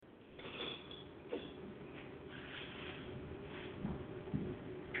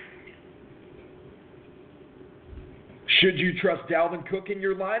Should you trust Dalvin Cook in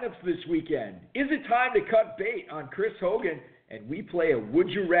your lineups this weekend? Is it time to cut bait on Chris Hogan? And we play a Would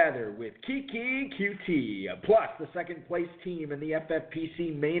You Rather with Kiki QT. Plus, the second place team in the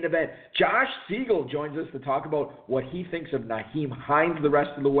FFPC main event. Josh Siegel joins us to talk about what he thinks of Nyheim Hines the rest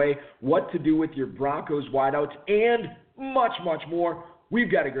of the way, what to do with your Broncos wideouts, and much, much more.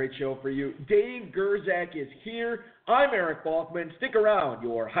 We've got a great show for you. Dave Gerzak is here. I'm Eric Balkman. Stick around.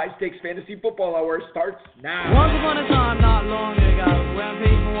 Your high-stakes fantasy football hour starts now. Once upon a time, not long ago, when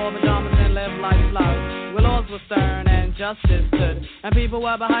people wore pajamas and lived life slow, where laws were stern and justice stood, and people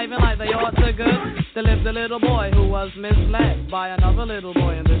were behaving like they ought to good. There lived a little boy who was misled by another little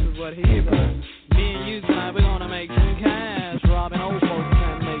boy, and this is what he said. Me and you tonight, we're gonna make some cash, robbing old folks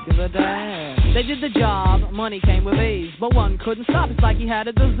and making the dash. They did the job, money came with ease, but one couldn't stop. It's like he had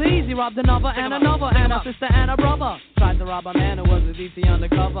a disease. He robbed another and another, and a sister and a brother. Tried to rob a man who was a DC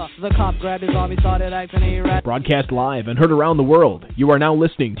undercover. The cop grabbed his arm, he started acting erratic. Broadcast live and heard around the world, you are now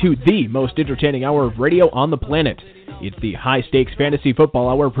listening to the most entertaining hour of radio on the planet. It's the High Stakes Fantasy Football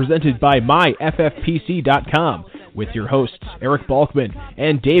Hour presented by MyFFPC.com with your hosts Eric Balkman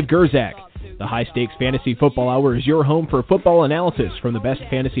and Dave Gerzak. The High Stakes Fantasy Football Hour is your home for football analysis from the best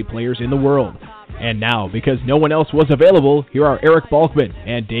fantasy players in the world. And now, because no one else was available, here are Eric Balkman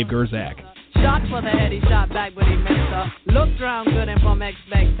and Dave Gerzak. Shot for the head, he shot back, but he missed her. Looked around good and from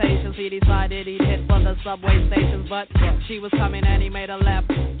expectations, he decided he'd hit for the subway stations, but she was coming and he made a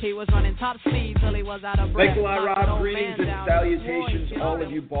left. He was running top speed till he was out of breath. Thanks a lot, Rob. Greetings and salutations, all of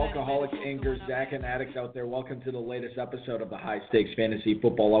you Balkaholics and Gerzak and addicts out there. Welcome to the latest episode of the High Stakes Fantasy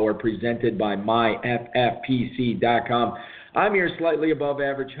Football Hour presented by MyFFPC.com. I'm your slightly above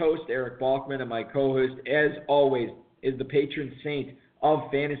average host, Eric Balkman, and my co-host, as always, is the patron saint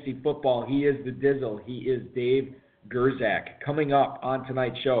of fantasy football. He is the Dizzle. He is Dave Gerzak. Coming up on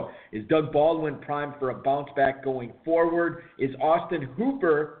tonight's show, is Doug Baldwin primed for a bounce back going forward? Is Austin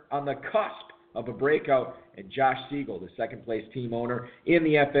Hooper on the cusp of a breakout? And Josh Siegel, the second place team owner in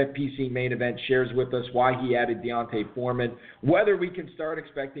the FFPC main event, shares with us why he added Deontay Foreman, whether we can start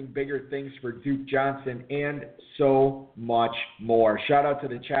expecting bigger things for Duke Johnson, and so much more. Shout out to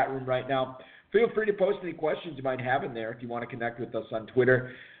the chat room right now. Feel free to post any questions you might have in there if you want to connect with us on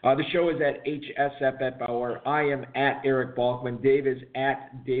Twitter. The show is at HSFF Hour. I am at Eric Balkman. Dave is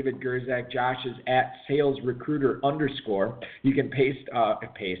at David Gerzak. Josh is at SalesRecruiter_. You can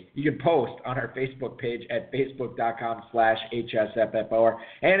You can post on our Facebook page at facebook.com/HSFF Hour.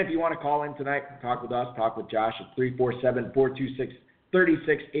 And if you want to call in tonight, talk with us, talk with Josh at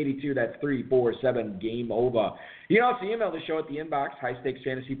 347-426-3682. That's 347-GAME-OVER. You can also email the show at the inbox,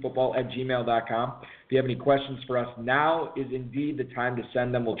 highstakesfantasyfootball@gmail.com. If you have any questions for us, now is indeed the time to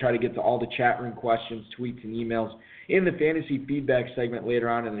send them. We'll try to get to all the chat room questions, tweets, and emails in the fantasy feedback segment later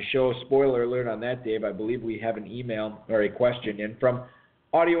on in the show. Spoiler alert on that, Dave. I believe we have an email or a question in from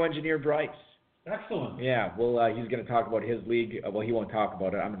audio engineer Bryce. Excellent. Yeah, well, he's going to talk about his league. Well, he won't talk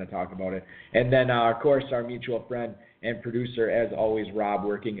about it. I'm going to talk about it. And then, of course, our mutual friend and producer, as always, Rob,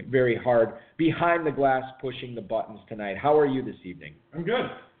 working very hard behind the glass, pushing the buttons tonight. How are you this evening? I'm good.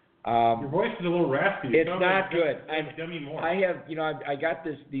 Your voice is a little raspy. It's not good. Tell me more. I have, I got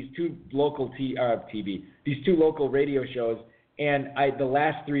these two local these two local radio shows, and the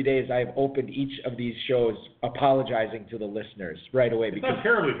last 3 days I have opened each of these shows apologizing to the listeners right away. It's not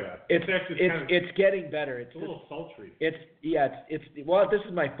terribly bad. It's getting better. It's a little sultry. Well, this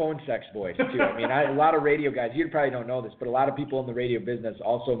is my phone sex voice too. I mean, a lot of radio guys, you probably don't know this, but a lot of people in the radio business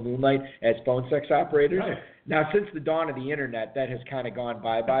also moonlight as phone sex operators. Right. Now, since the dawn of the internet, that has kind of gone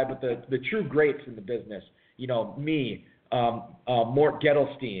bye-bye, but the true greats in the business, me, Mort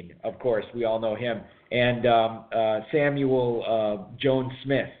Gettelstein, of course, we all know him, and Samuel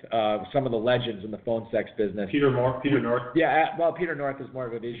Jones-Smith, some of the legends in the phone sex business. Peter North. Yeah, well, Peter North is more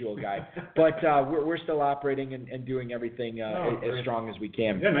of a visual guy, but we're still operating and doing everything as strong as we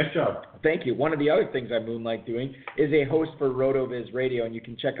can. Yeah, nice job. Thank you. One of the other things I moonlight doing is a host for RotoViz Radio, and you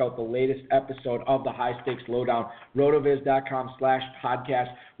can check out the latest episode of the High Stakes Lowdown,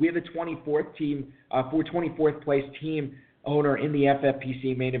 rotoviz.com/podcast. We have the 24th place team owner in the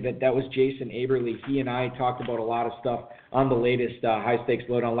FFPC main event. That was Jason Aberle. He and I talked about a lot of stuff on the latest High Stakes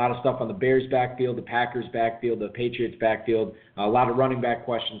Lowdown, a lot of stuff on the Bears backfield, the Packers backfield, the Patriots backfield, a lot of running back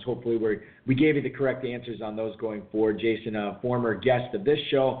questions. Hopefully we gave you the correct answers on those going forward. Jason, a former guest of this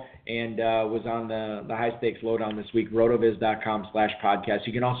show, and was on the High Stakes Lowdown this week, rotoviz.com/podcast.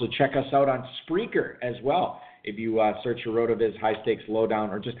 You can also check us out on Spreaker as well. If you search for RotoViz High Stakes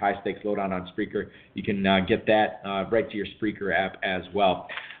Lowdown or just High Stakes Lowdown on Spreaker, you can get that right to your Spreaker app as well.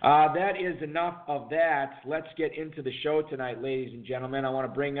 That is enough of that. Let's get into the show tonight, ladies and gentlemen. I want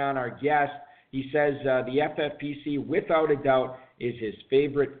to bring on our guest. He says the FFPC, without a doubt, is his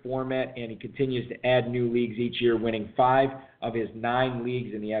favorite format, and he continues to add new leagues each year, winning 5 of his 9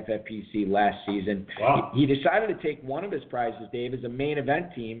 leagues in the FFPC last season. Wow. He decided to take one of his prizes, Dave, as a main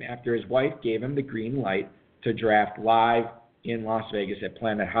event team after his wife gave him the green light to draft live in Las Vegas at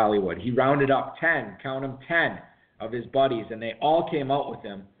Planet Hollywood. He rounded up 10, count them 10, of his buddies, and they all came out with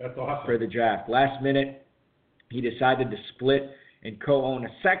him. That's awesome. For the draft. Last minute, he decided to split and co-own a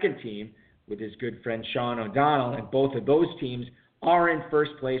second team with his good friend Sean O'Donnell, and both of those teams are in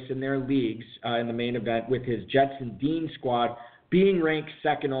first place in their leagues in the main event, with his Jetson Dean squad being ranked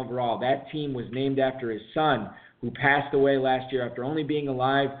second overall. That team was named after his son, who passed away last year after only being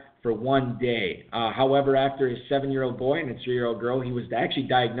alive for 1 day. However, after his 7-year-old boy and his 3-year-old girl, he was actually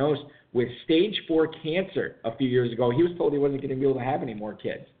diagnosed with stage 4 cancer a few years ago. He was told he wasn't going to be able to have any more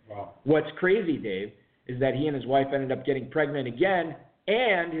kids. Wow. What's crazy, Dave, is that he and his wife ended up getting pregnant again,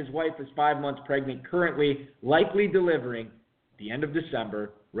 and his wife is 5 months pregnant currently, likely delivering the end of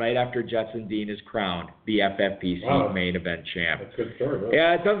December, right after Jetson Dean is crowned the FFPC main event champ. That's a good story, really.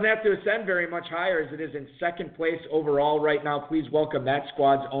 Yeah, it doesn't have to ascend very much higher, as it is in second place overall right now. Please welcome that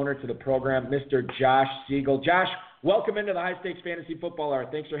squad's owner to the program, Mr. Josh Siegel. Josh, welcome into the High Stakes Fantasy Football Hour.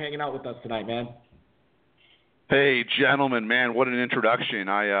 Thanks for hanging out with us tonight, man. Hey, gentlemen, man, what an introduction.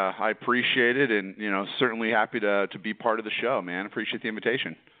 I appreciate it, and, certainly happy to be part of the show, man. Appreciate the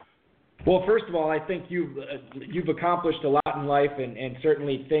invitation. Well, first of all, I think you've accomplished a lot in life, and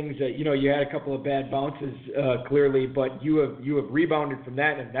certainly things that, you had a couple of bad bounces, clearly, but you have rebounded from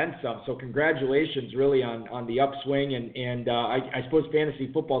that and then some. So congratulations, really, on the upswing, and I suppose fantasy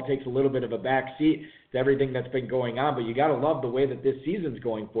football takes a little bit of a back seat to everything that's been going on, but you got to love the way that this season's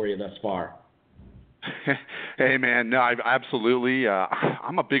going for you thus far. Hey, man, no, absolutely.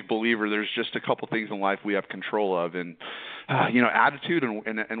 I'm a big believer there's just a couple things in life we have control of, and, attitude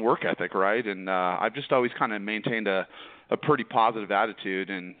and work ethic, right? And I've just always kind of maintained a pretty positive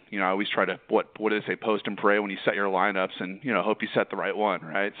attitude, and, I always try to, what do they say, post and pray when you set your lineups, and, hope you set the right one,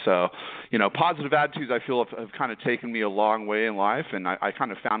 right? So, positive attitudes, I feel, have kind of taken me a long way in life, and I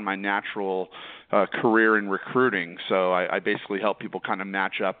kind of found my natural career in recruiting. So I basically help people kind of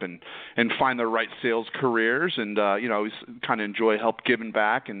match up and find their right sales careers, and, I always kind of enjoy giving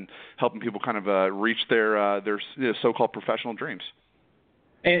back and helping people kind of reach their so-called professional dreams.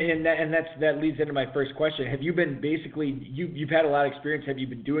 And that leads into my first question. Have you been you've had a lot of experience? Have you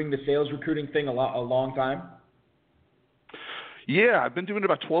been doing the sales recruiting thing a long time? Yeah, I've been doing it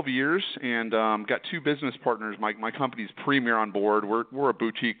about 12 years, and got 2 business partners. My company's Premier on board. We're a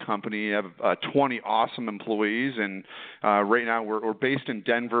boutique company. I have 20 awesome employees, and right now we're based in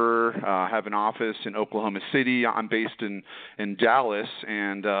Denver. Have an office in Oklahoma City. I'm based in Dallas,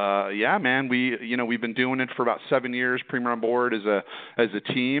 and yeah, man, we've been doing it for about 7 years. Premier on board as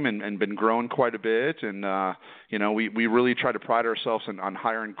a team, and been growing quite a bit, and we really try to pride ourselves on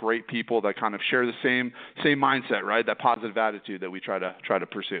hiring great people that kind of share the same mindset, right? That positive attitude that we try to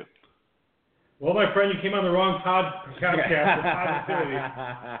pursue. Well, my friend, you came on the wrong podcast for positivity.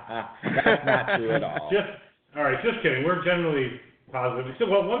 That's not true at all. Just kidding. We're generally positive. So,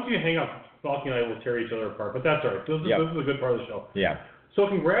 well, once you hang up, Balky and I will tear each other apart, but that's all right. This is a good part of the show. Yeah. So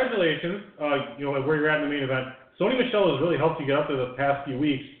congratulations, where you're at in the main event. Sony Michel has really helped you get up there the past few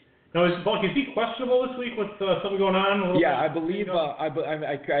weeks. Now, is he questionable this week with something going on? Yeah, I believe I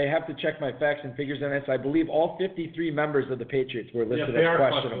have to check my facts and figures on this. I believe all 53 members of the Patriots were listed as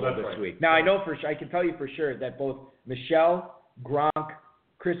questionable this week. Now, I know I can tell you for sure that both Michel, Gronk,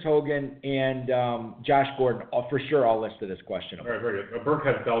 Chris Hogan, and Josh Gordon for sure all listed as questionable. All right, very good.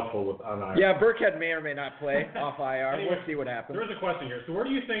 Burkhead's doubtful on IR. Yeah, Burkhead may or may not play off IR. Anyway, we'll see what happens. There is a question here. So where do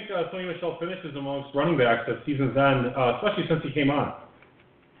you think Sony Michel finishes amongst running backs at season's end, especially since he came on?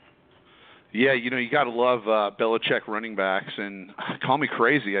 Yeah, you got to love Belichick running backs, and call me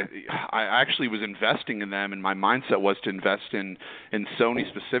crazy. I actually was investing in them, and my mindset was to invest in Sony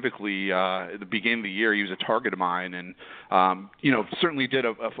specifically. At the beginning of the year, he was a target of mine, and certainly did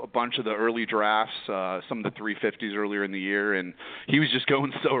a bunch of the early drafts, some of the 350s earlier in the year, and he was just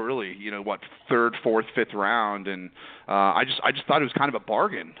going so early. Third, fourth, fifth round, and I just thought it was kind of a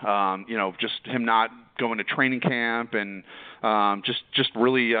bargain. Just him not going to training camp, and just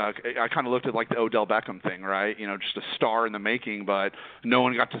really I kind of looked at like the Odell Beckham thing, right? Just a star in the making, but no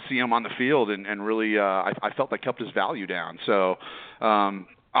one got to see him on the field, and really I felt that kept his value down. So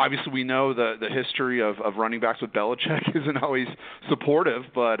obviously we know the history of running backs with Belichick isn't always supportive,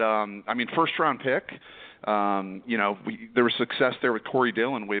 but first round pick. There was success there with Corey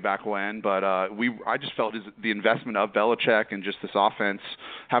Dillon way back when, but I just felt the investment of Belichick and just this offense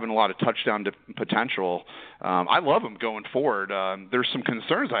having a lot of touchdown potential. I love him going forward. There's some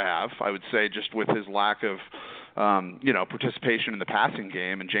concerns I have, I would say, just with his lack of participation in the passing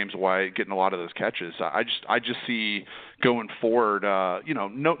game and James White getting a lot of those catches. I just see going forward,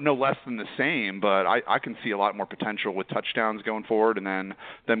 no less than the same, but I can see a lot more potential with touchdowns going forward and then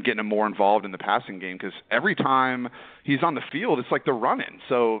them getting more involved in the passing game because every time he's on the field, it's like they're running.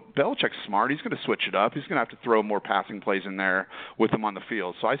 So Belichick's smart. He's going to switch it up. He's going to have to throw more passing plays in there with him on the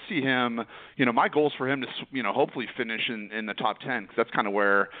field. So I see him, my goal is for him to, hopefully finish in the top 10 because that's kind of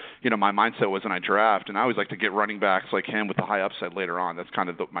where, my mindset was when I draft. And I always like to get running backs like him with the high upside later on. That's kind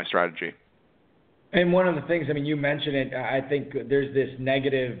of my strategy. And one of the things, you mentioned it, I think there's this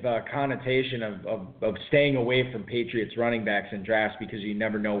negative connotation of staying away from Patriots running backs in drafts because you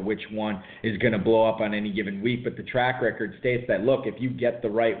never know which one is going to blow up on any given week. But the track record states that, look, if you get the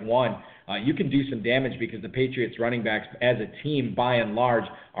right one, you can do some damage because the Patriots running backs as a team, by and large,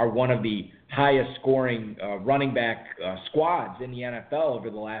 are one of the highest scoring running back squads in the NFL over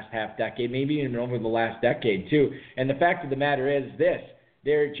the last half decade, maybe even over the last decade too. And the fact of the matter is this.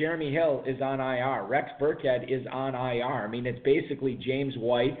 Jeremy Hill is on IR. Rex Burkhead is on IR. It's basically James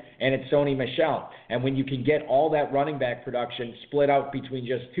White and it's Sony Michel. And when you can get all that running back production split out between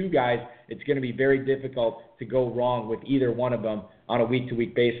just two guys, it's going to be very difficult to go wrong with either one of them on a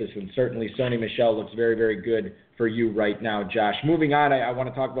week-to-week basis. And certainly Sony Michel looks very, very good for you right now, Josh. Moving on, I want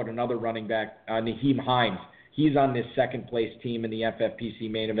to talk about another running back, Nyheim Hines. He's on this second-place team in the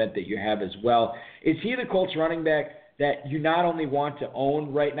FFPC main event that you have as well. Is he the Colts running back that you not only want to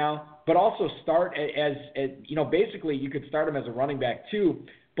own right now, but also start as basically you could start him as a running back too,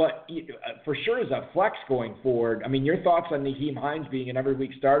 but for sure as a flex going forward? Your thoughts on Nyheim Hines being an every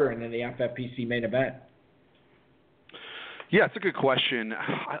week starter and in the FFPC main event? Yeah, it's a good question.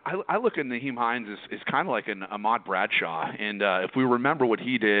 I look at Nyheim Hines as kind of like an Ahmad Bradshaw, and if we remember what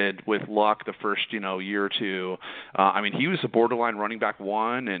he did with Luck the first year or two, he was a borderline running back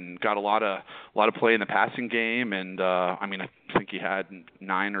one and got a lot of play in the passing game, and I think he had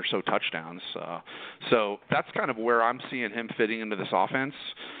 9 or so touchdowns. So that's kind of where I'm seeing him fitting into this offense.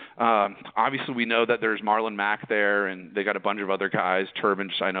 Obviously, we know that there's Marlon Mack there, and they got a bunch of other guys. Turbin,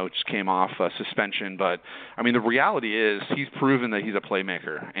 I know, just came off suspension. But, the reality is he's proven that he's a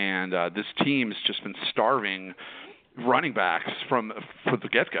playmaker. And this team's just been starving running backs from the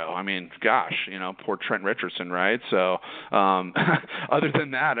get-go. Poor Trent Richardson, right? So other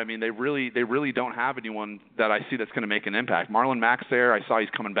than that, they really don't have anyone that I see that's going to make an impact. Marlon Mack's there. I saw he's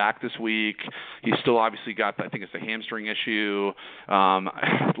coming back this week. He's still obviously got, I think it's a hamstring issue.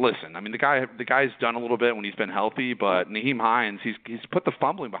 Listen, the guy's done a little bit when he's been healthy, but Nyheim Hines, he's put the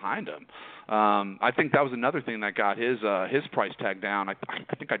fumbling behind him. I think that was another thing that got his price tag down. I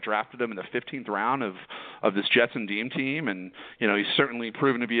think I drafted him in the 15th round of this Jets and Deem team, and he's certainly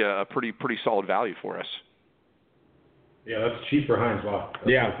proven to be a pretty solid value for us. Yeah, that's cheap for Hines. Wow.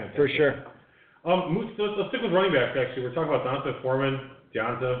 Yeah, for sure. Let's stick with running backs. Actually, we're talking about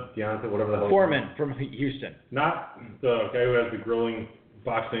Deonta, whatever the hell. Foreman from Houston, not the guy who has the grilling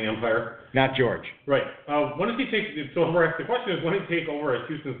boxing empire. Not George. Right. When does he take? So the question is, when does he take over as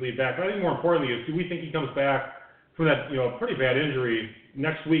Houston's lead back? But I think more importantly is, do we think he comes back from that pretty bad injury?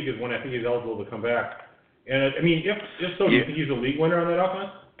 Next week is when I think he's eligible to come back. And if so, do you think he's a league winner on that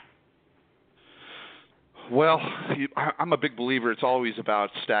offense? Well, I'm a big believer. It's always about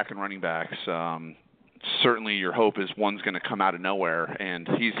stacking running backs. Certainly, your hope is one's going to come out of nowhere, and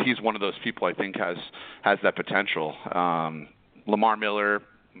he's one of those people I think has that potential. Lamar Miller,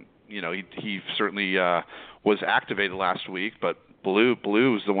 he certainly was activated last week, but Blue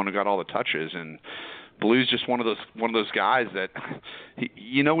was the one who got all the touches, and Blue's just one of those guys that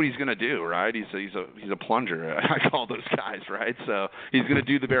you know what he's going to do, right? He's a plunger. I call those guys, right? So he's going to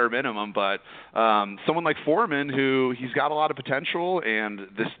do the bare minimum. But someone like Foreman, who he's got a lot of potential, and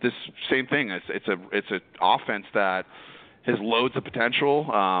this same thing. It's an offense that has loads of potential.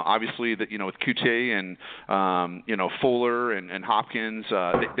 Obviously, that with QT and Fuller and Hopkins,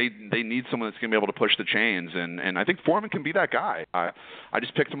 they need someone that's going to be able to push the chains, and I think Foreman can be that guy. I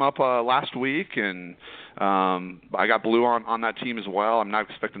just picked him up last week, and I got Blue on that team as well. I'm not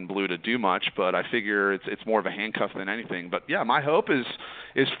expecting Blue to do much, but I figure it's more of a handcuff than anything. But yeah, my hope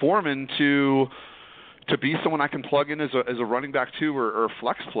is Foreman to to be someone I can plug in as a running back too, or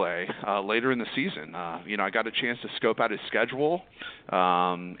flex play later in the season. I got a chance to scope out his schedule,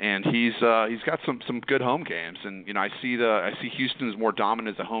 and he's got some good home games. And I see Houston as more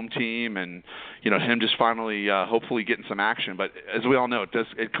dominant as a home team, and him just finally hopefully getting some action. But as we all know,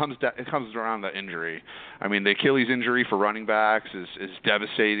 it comes around the injury. I mean, the Achilles injury for running backs is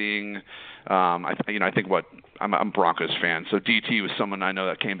devastating. I'm a Broncos fan, so DT was someone I know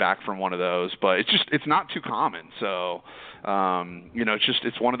that came back from one of those, but it's not too common. So,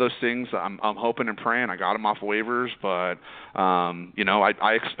 it's one of those things. I'm hoping and praying. I got him off waivers, but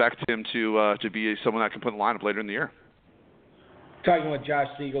I expect him to be someone that can put in the lineup later in the year. Talking with Josh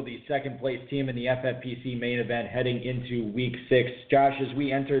Siegel, the second place team in the FFPC main event heading into Week 6. Josh, as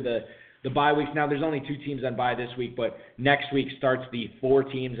we enter the bye weeks, now there's only 2 teams on bye this week, but next week starts the 4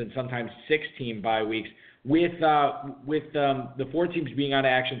 teams and sometimes 6-team bye weeks. With the 4 teams being out of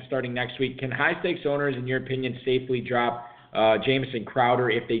action starting next week, can high-stakes owners, in your opinion, safely drop Jamison Crowder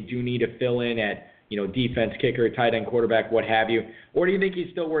if they do need to fill in at defense, kicker, tight end, quarterback, what have you? Or do you think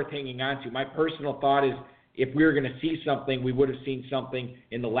he's still worth hanging on to? My personal thought is if we were going to see something, we would have seen something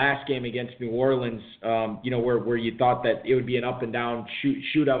in the last game against New Orleans, where you thought that it would be an up-and-down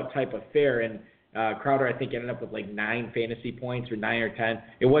shootout type affair. And Crowder, I think, ended up with like 9 fantasy points or 9 or 10.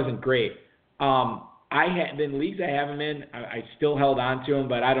 It wasn't great. In leagues I have him in, I still held on to him,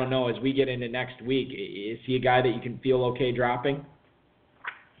 but I don't know. As we get into next week, is he a guy that you can feel okay dropping?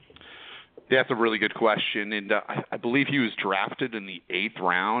 That's a really good question, and I believe he was drafted in the 8th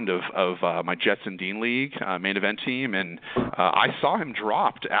round of my Jets and Dean League main event team, and I saw him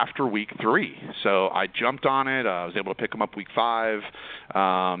dropped after Week 3. So I jumped on it. I was able to pick him up Week 5,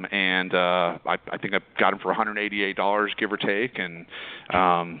 and I think I got him for $188, give or take. And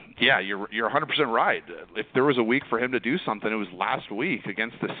you're 100% right. If there was a week for him to do something, it was last week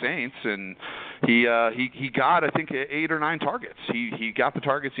against the Saints, and he got, I think, 8 or 9 targets. He got the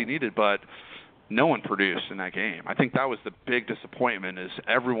targets he needed, but no one produced in that game. I think that was the big disappointment, is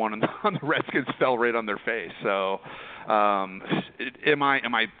everyone on the Redskins fell right on their face. So am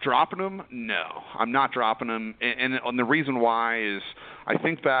I dropping him? No, I'm not dropping him. And the reason why is I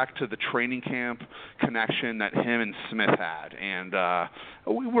think back to the training camp connection that him and Smith had. And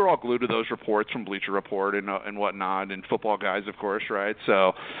we were all glued to those reports from Bleacher Report and whatnot, and Football Guys, of course, right?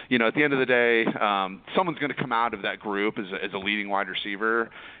 So, at the end of the day, someone's going to come out of that group as a leading wide receiver,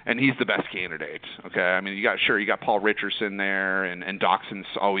 and he's the best candidate, okay? I mean, you got Paul Richardson there, and Doxson's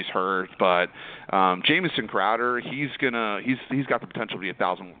always hurt, but Jamison Crowder, he's got the potential to be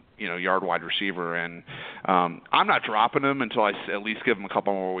 1,000 yard wide receiver, and I'm not dropping him until I at least give him a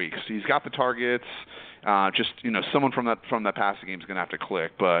couple more weeks. He's got the targets. Someone from that passing game is going to have to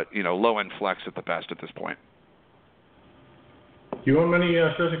click, but low end flex at the best at this point. Do you own many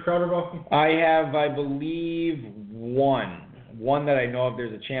shares of Crowder, Boston? I have, I believe, one that I know of.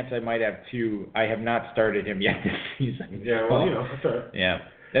 There's a chance I might have 2. I have not started him yet this season. Yeah, well, that's all right. Yeah.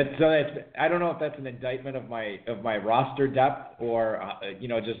 I don't know if that's an indictment of my roster depth or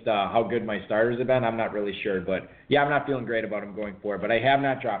just how good my starters have been. I'm not really sure, but yeah, I'm not feeling great about him going forward. But I have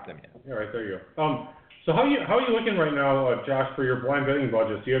not dropped him yet. All right, there you go. So how are you looking right now, Josh, for your blind betting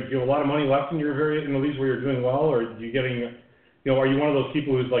budgets? Do you have a lot of money left in the leagues where you're doing well, or are you getting, are you one of those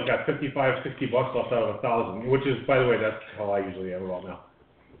people who's like got $55, $60 left out of 1,000? Which is, by the way, that's how I usually am about now.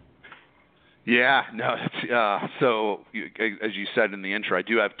 Yeah, no. So as you said in the intro, I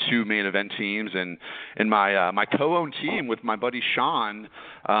do have 2 main event teams, and in my co-owned team with my buddy Sean,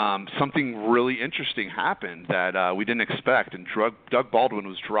 something really interesting happened that we didn't expect, and Doug Baldwin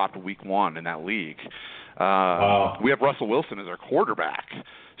was dropped Week 1 in that league. Wow. We have Russell Wilson as our quarterback.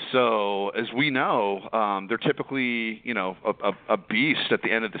 So as we know, they're typically, a beast at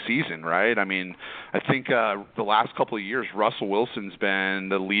the end of the season, right? I mean, I think the last couple of years, Russell Wilson's been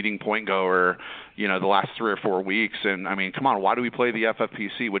the leading point goer, the last 3 or 4 weeks. And I mean, come on, why do we play the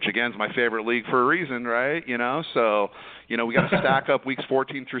FFPC, which again is my favorite league for a reason, right? So, we got to stack up weeks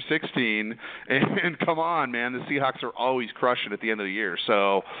 14 through 16, and come on, man, the Seahawks are always crushing at the end of the year.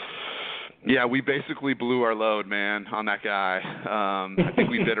 So. Yeah, we basically blew our load, man, on that guy. I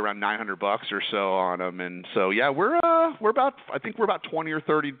think we bid around $900 or so on him, and so yeah, we're about $20 or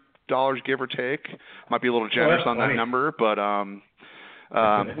 $30, give or take. Might be a little generous on that number, but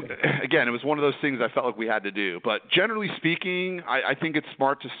again, it was one of those things I felt like we had to do. But generally speaking, I think it's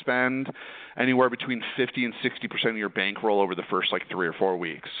smart to spend anywhere between 50 and 60% of your bankroll over the first 3 or 4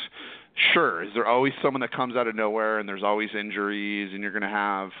 weeks. Sure, is there always someone that comes out of nowhere, and there's always injuries, and you're going to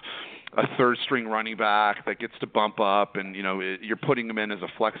have a third-string running back that gets to bump up, and you're putting them in as a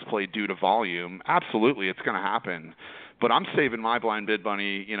flex play due to volume. Absolutely, it's going to happen. But I'm saving my blind bid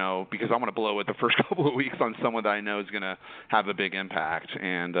money, because I want to blow it the first couple of weeks on someone that I know is going to have a big impact.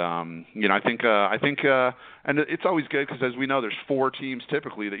 And I think, and it's always good because as we know, there's 4 teams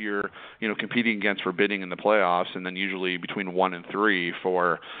typically that you're, competing against for bidding in the playoffs, and then usually between 1 and 3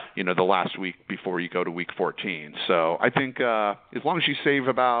 for, the last week before you go to week 14. So I think as long as you save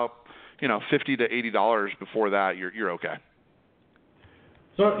about, $50 to $80 before that, you're okay.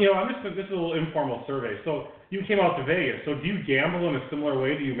 So, this is a little informal survey. So you came out to Vegas. So do you gamble in a similar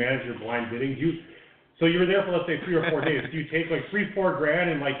way? Do you manage your blind bidding? So you were there for, let's say, 3 or 4 days. Do you take like $3-4 grand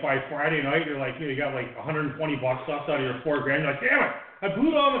and like by Friday night you're like, you got like $120 left out of your $4 grand. You're like, damn it, I blew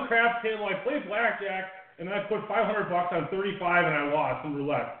it on the craps table. I played blackjack and then I put $500 on 35 and I lost in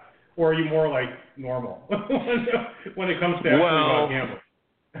roulette. Or are you more like normal when it comes to actually gambling?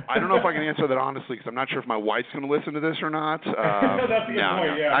 I don't know if I can answer that honestly because I'm not sure if my wife's going to listen to this or not. That's a good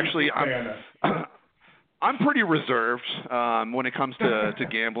point. Yeah, actually, I'm pretty reserved when it comes to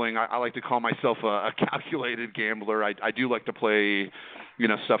gambling. I like to call myself a calculated gambler. I do like to play,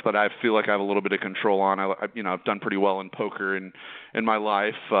 stuff that I feel like I have a little bit of control on. I've done pretty well in poker in my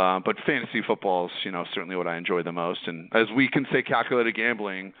life, but fantasy football is, certainly what I enjoy the most. And as we can say, calculated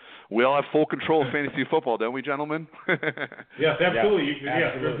gambling, we all have full control of fantasy football, don't we, gentlemen? Yes, absolutely.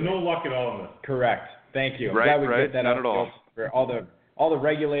 Yes, there's no luck at all in this. Correct. Thank you. Right, get that not at all. For all the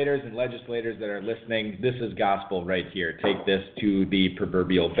regulators and legislators that are listening, this is gospel right here. Take this to the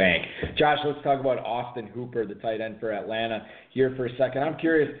proverbial bank. Josh, let's talk about Austin Hooper, the tight end for Atlanta, here for a second. I'm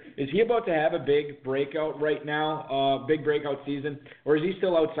curious, is he about to have a big breakout right now, big breakout season, or is he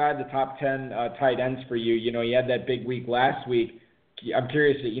still outside the top 10 tight ends for you? He had that big week last week. I'm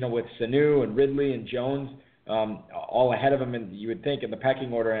curious, with Sanu and Ridley and Jones all ahead of him, and you would think in the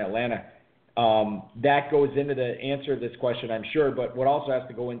pecking order in Atlanta, that goes into the answer to this question, I'm sure. But what also has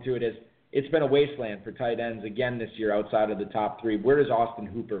to go into it is it's been a wasteland for tight ends again this year outside of the top 3. Where does Austin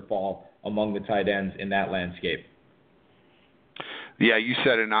Hooper fall among the tight ends in that landscape? Yeah, you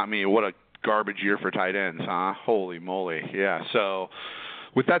said it, not me. What a garbage year for tight ends, huh? Holy moly. Yeah, so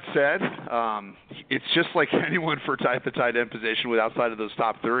with that said, it's just like anyone for the tight end position with outside of those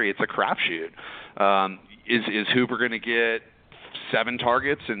top 3. It's a crapshoot. Is Hooper going to get 7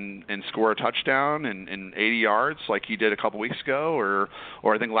 targets and score a touchdown and 80 yards like he did a couple weeks ago, or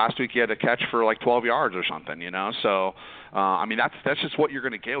I think last week he had a catch for like 12 yards or something, So, that's just what you're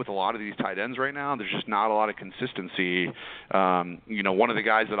going to get with a lot of these tight ends right now. There's just not a lot of consistency. One of the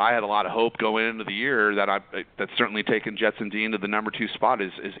guys that I had a lot of hope going into the year that's certainly taken Jetson Dean to the number 2 spot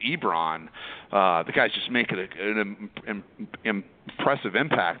is Ebron. The guy's just making an impressive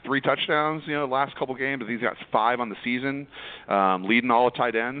impact. 3 touchdowns, last couple games. He's got 5 on the season, leading all the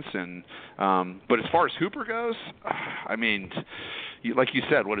tight ends. And but as far as Hooper goes, like you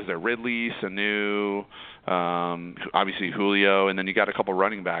said, what is there? Ridley, Sanu, obviously Julio, and then you got a couple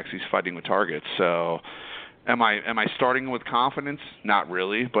running backs he's fighting with targets. So am I starting with confidence? Not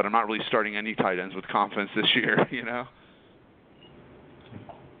really, but I'm not really starting any tight ends with confidence this year,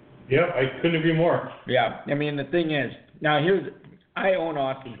 Yeah, I couldn't agree more. Yeah, the thing is, I own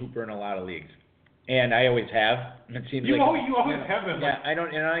Austin Hooper in a lot of leagues, and I always have. And it seems you always have been. Yeah, I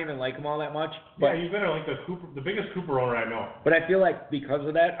don't even like him all that much. But, yeah, you've been like the biggest Cooper owner I know. But I feel like because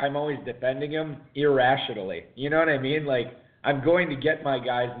of that, I'm always defending him irrationally. You know what I mean? Like I'm going to get my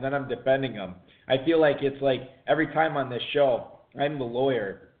guys, and then I'm defending them. I feel like it's like every time on this show, I'm the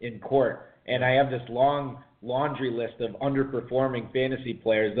lawyer in court, and I have this long laundry list of underperforming fantasy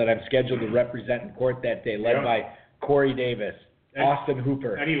players that I'm scheduled to represent in court that day, led by Corey Davis, Austin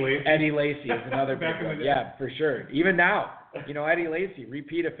Hooper, Eddie Lacy is another big one. Yeah, for sure. Even now, Eddie Lacy,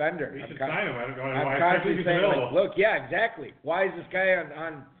 repeat offender. You should sign him. I'm constantly saying, look, yeah, exactly. Why is this guy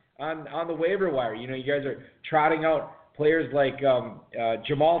on the waiver wire? You guys are trotting out players like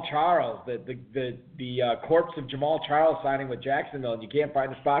Jamal Charles, the corpse of Jamal Charles signing with Jacksonville, and you can't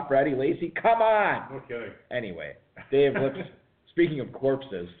find a spot for Eddie Lacy? Come on. No kidding. Anyway, Dave, speaking of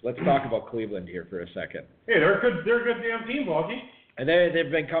corpses, let's talk about Cleveland here for a second. Hey, they're a good damn team, Balky. And they've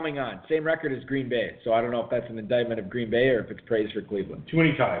been coming on. Same record as Green Bay. So I don't know if that's an indictment of Green Bay or if it's praise for Cleveland. Too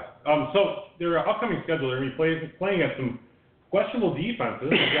many ties. So their upcoming schedule, they're going to be playing against some questionable defenses.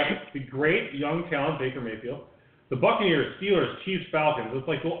 They've got the great young talent, Baker Mayfield. The Buccaneers, Steelers, Chiefs, Falcons. It's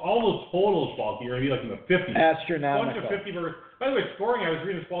like all those totals, Balky, are going to be like in the 50s. Astronomical. A bunch of 50 burgers. By the way, scoring, I was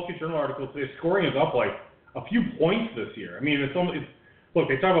reading this Wall Street Journal article today, scoring is up like a few points this year. Look,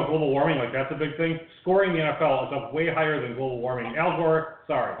 they talk about global warming like that's a big thing. Scoring in the NFL is up way higher than global warming. Al Gore,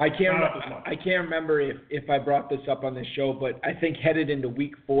 sorry. I can't remember if I brought this up on this show, but I think headed into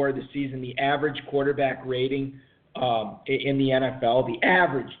week 4 of the season, the average quarterback rating in the NFL. The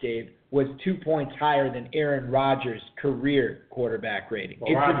average, Dave, was 2 points higher than Aaron Rodgers' career quarterback rating.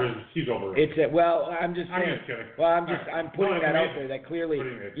 Well, Rodgers, he's overrated. I'm just saying. I'm just kidding. Well, I'm putting that out there that clearly,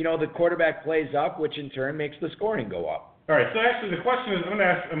 the quarterback plays up, which in turn makes the scoring go up. All right. So actually, the question is, I'm going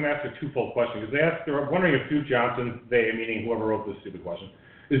to ask a twofold question because they're wondering if Duke Johnson, meaning whoever wrote this stupid question,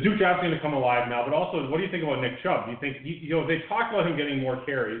 is Duke Johnson going to come alive now? But also, what do you think about Nick Chubb? Do you think they talked about him getting more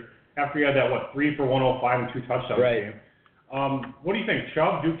carries after he had that 3 for 105 and 2 touchdowns game? What do you think,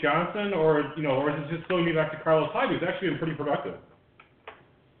 Chubb, Duke Johnson, or is it just going to be back to Carlos Hyde, who's actually been pretty productive?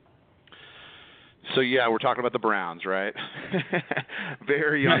 So, yeah, we're talking about the Browns, right?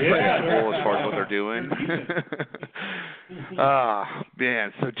 Very unpredictable as far as what they're doing.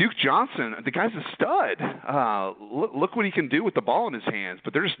 Man, so Duke Johnson, the guy's a stud. Look what he can do with the ball in his hands,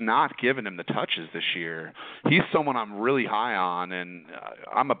 but they're just not giving him the touches this year. He's someone I'm really high on, and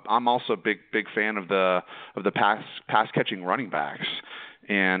I'm also a big fan of the pass catching running backs.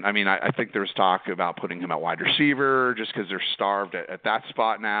 And, I mean, I think there's talk about putting him at wide receiver just because they're starved at that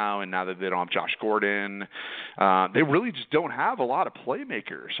spot now, and now that they don't have Josh Gordon. They really just don't have a lot of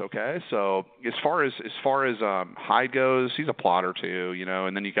playmakers, okay? So as far as Hyde goes, he's a plotter too,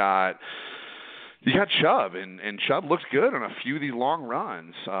 and then you got Chubb, and Chubb looks good on a few of these long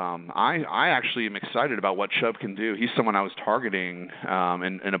runs. I actually am excited about what Chubb can do. He's someone I was targeting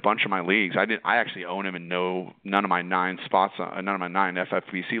in a bunch of my leagues. I actually own him in none of my 9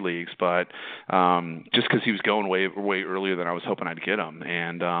 FFPC leagues, but just because he was going way earlier than I was hoping I'd get him.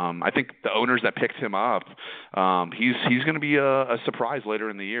 And I think the owners that picked him up, he's going to be a surprise later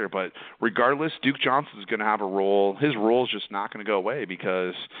in the year. But regardless, Duke Johnson is going to have a role. His role is just not going to go away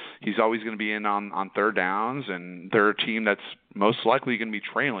because he's always going to be in on third downs, and they're a team that's most likely going to be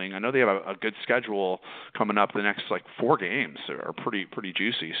trailing. I know they have a good schedule coming up. The next 4 games are pretty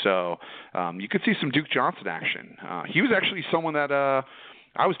juicy. So you could see some Duke Johnson action. He was actually someone that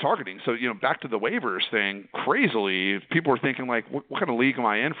I was targeting. So, back to the waivers thing, crazily, people were thinking, what kind of league am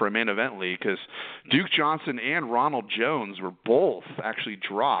I in for a main event league? Because Duke Johnson and Ronald Jones were both actually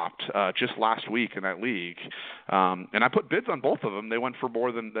dropped just last week in that league. And I put bids on both of them. They went for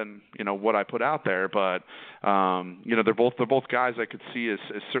more than what I put out there. But, they're both guys I could see as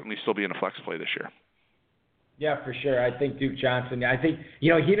certainly still being a flex play this year. Yeah, for sure. I think Duke Johnson, he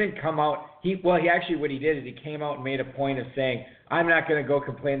didn't come out. What he did is he came out and made a point of saying, I'm not going to go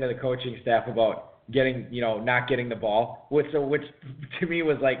complain to the coaching staff about not getting the ball, which to me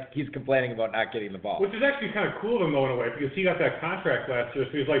was like he's complaining about not getting the ball. Which is actually kind of cool of him, though, in a way, because he got that contract last year,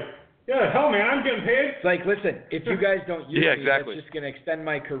 so he's like, yeah, hell, man, I'm getting paid. It's like, listen, if you guys don't use me, exactly. That's just going to extend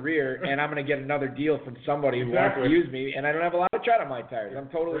my career, and I'm going to get another deal from somebody who wants to use me, and I don't have a lot of tread on my tires. I'm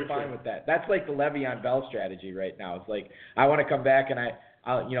totally fine with that. That's like the Le'Veon Bell strategy right now. It's like, I want to come back and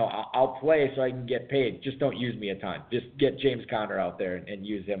I'll play so I can get paid. Just don't use me a ton. Just get James Conner out there and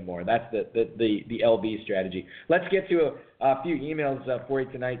use him more. That's the LB strategy. Let's get to a few emails for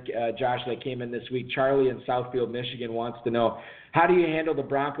you tonight, Josh, that came in this week. Charlie in Southfield, Michigan wants to know, how do you handle the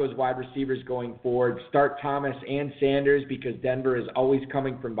Broncos wide receivers going forward? Start Thomas and Sanders because Denver is always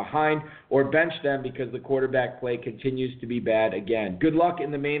coming from behind, or bench them because the quarterback play continues to be bad again? Good luck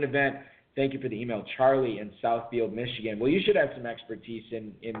in the main event. Thank you for the email, Charlie in Southfield, Michigan. Well, you should have some expertise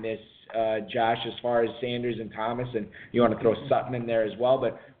in this, Josh, as far as Sanders and Thomas, and you want to throw Sutton in there as well.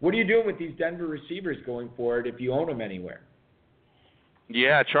 But what are you doing with these Denver receivers going forward if you own them anywhere?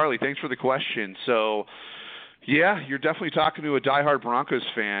 Yeah, Charlie, thanks for the question. So, yeah, you're definitely talking to a diehard Broncos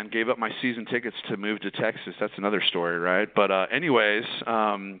fan. Gave up my season tickets to move to Texas. That's another story, right? But anyways,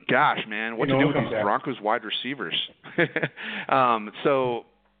 gosh, man, what to do with these Broncos wide receivers? So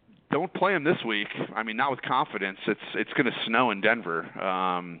don't play them this week. I mean, not with confidence. It's going to snow in Denver.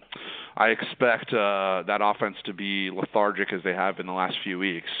 I expect that offense to be lethargic as they have in the last few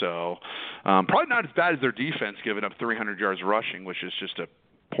weeks. So probably not as bad as their defense, giving up 300 yards rushing, which is just a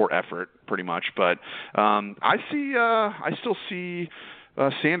poor effort, pretty much. But I still see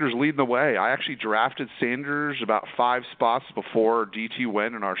Sanders leading the way. I actually drafted Sanders about 5 spots before DT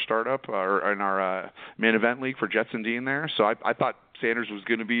went in our startup or in our main event league for Jets and Dean there. So I thought Sanders was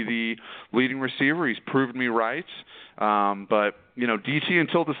going to be the leading receiver. He's proven me right. But, DT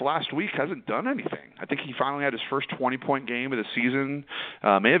until this last week hasn't done anything. I think he finally had his first 20-point game of the season,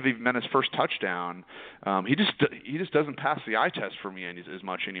 may have even been his first touchdown. He just doesn't pass the eye test for me as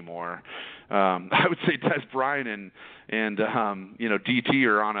much anymore. I would say Des Bryant and DT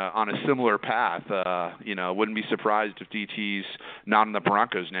are on a similar path. Wouldn't be surprised if DT's not in the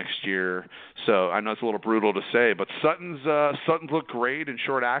Broncos next year. So I know it's a little brutal to say, but Sutton's looked great in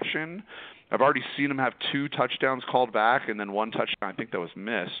short action. I've already seen him have 2 touchdowns called back, and then 1 touchdown I think that was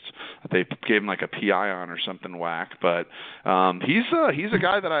missed. They gave him like a PI on or something whack. But he's a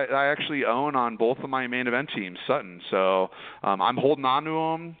guy that I actually own on both of my main event teams, Sutton. So I'm holding on to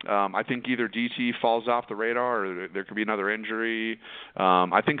him. I think either DT falls off the radar or there could be another injury.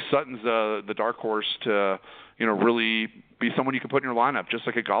 I think Sutton's the dark horse to really be someone you can put in your lineup, just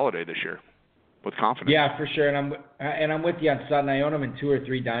like a Galladay this year, with confidence. Yeah, for sure. And I'm with you on Sutton. I own him in 2 or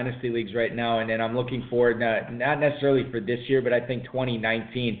 3 dynasty leagues right now, and then I'm looking forward not necessarily for this year, but I think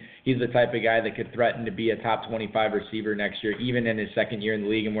 2019. He's the type of guy that could threaten to be a top 25 receiver next year, even in his second year in the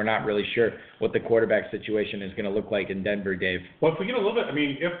league. And we're not really sure what the quarterback situation is going to look like in Denver, Dave. Well, if we get a little bit,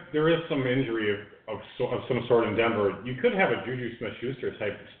 if there is some injury of some sort in Denver, you could have a Juju Smith-Schuster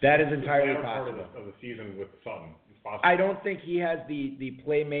type. That is entirely possible. Part of the season with Sutton. I don't think he has the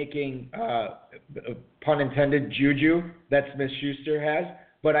playmaking, pun intended, juju that Smith-Schuster has,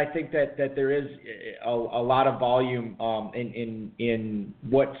 but I think that there is a lot of volume in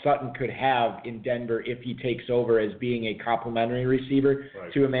what Sutton could have in Denver if he takes over as being a complementary receiver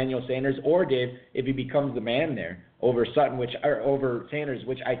to Emmanuel Sanders, or Dave, if he becomes the man there over Sutton, over Sanders,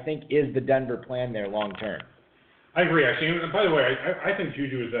 which I think is the Denver plan there long term. I agree, actually. And by the way, I think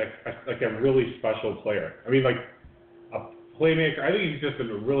Juju is like a really special player. Playmaker. I think he's just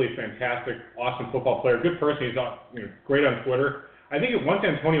a really fantastic, awesome football player. Good person. He's great on Twitter. I think once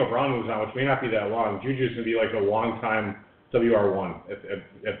Antonio Brown moves on, which may not be that long, Juju's going to be like a long-time WR1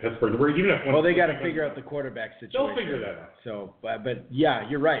 at Pittsburgh. They got to figure out the quarterback situation. They'll figure that out. So, but yeah,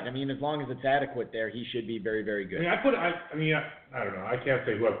 you're right. As long as it's adequate there, he should be very, very good. I don't know. I can't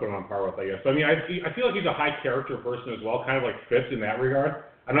say who I put him on par with, I guess. But I feel like he's a high-character person as well, kind of like Fitz in that regard.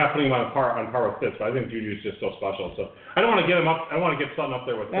 I'm not putting him on par with Fitz, but I think Juju's just so special. So I don't want to get him up. I don't want to get Sutton up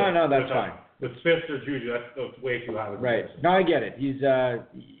there with Fitz. No, that's fine. With Fitz or Juju, that's way too high. Right. No, I get it. He's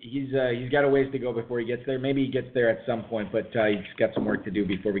got a ways to go before he gets there. Maybe he gets there at some point, but he's got some work to do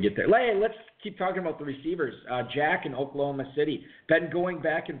before we get there. Hey, let's keep talking about the receivers. Jack in Oklahoma City. Been going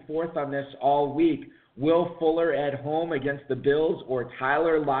back and forth on this all week. Will Fuller at home against the Bills or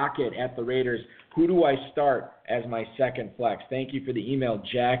Tyler Lockett at the Raiders? Who do I start as my second flex? Thank you for the email,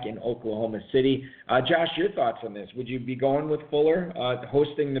 Jack in Oklahoma City. Josh, your thoughts on this? Would you be going with Fuller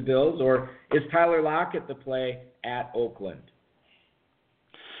hosting the Bills, or is Tyler Lockett the play at Oakland?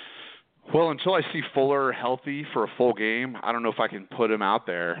 Well, until I see Fuller healthy for a full game, I don't know if I can put him out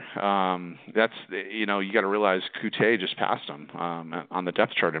there. That's you got to realize Couté just passed him on the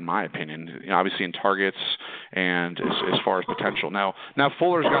depth chart, in my opinion. Obviously in targets and as far as potential. Now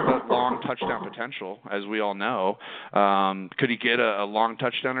Fuller's got that long touchdown potential, as we all know. Could he get a long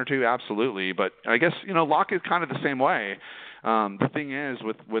touchdown or two? Absolutely. But I guess Lockett's kind of the same way. The thing is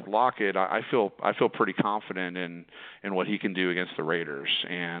with Lockett, I feel pretty confident in what he can do against the Raiders.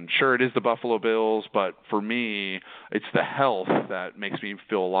 And sure, it is the Buffalo Bills, but for me, it's the health that makes me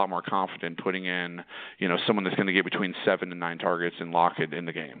feel a lot more confident putting in, someone that's going to get between 7 and 9 targets in Lockett in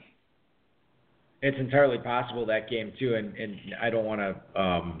the game. It's entirely possible that game too, and I don't want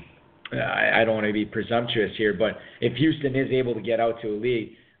to be presumptuous here, but if Houston is able to get out to a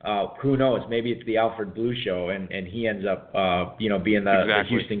lead, who knows? Maybe it's the Alfred Blue show, and he ends up, being the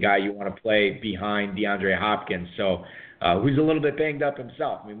Houston guy you want to play behind DeAndre Hopkins. So, who's a little bit banged up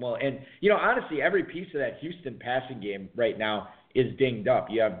himself. Honestly, every piece of that Houston passing game right now is dinged up.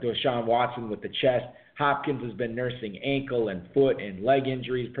 You have Deshaun Watson with the chest. Hopkins has been nursing ankle and foot and leg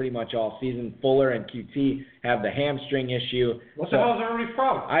injuries pretty much all season. Fuller and QT have the hamstring issue. What the hell is everybody's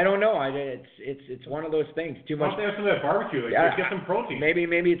problem? I don't know. It's one of those things. Too much. Why don't they have some of that barbecue? Get some protein. Maybe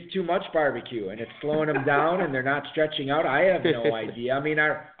it's too much barbecue and it's slowing them down and they're not stretching out. I have no idea.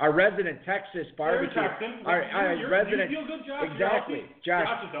 Our resident Texas barbecue. Our resident. You feel good, Josh? Exactly, Josh.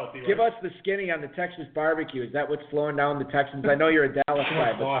 Josh is healthy, right? Give us the skinny on the Texas barbecue. Is that what's slowing down the Texans? I know you're a Dallas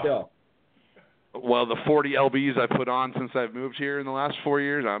guy, but still. Well, the 40 LBs I put on since I've moved here in the last 4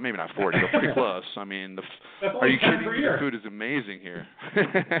 years, maybe not 40, but pretty close. Are you kidding me? The food is amazing here.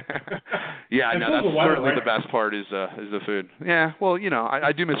 Yeah, no, that's certainly the best part is the food. Yeah, well,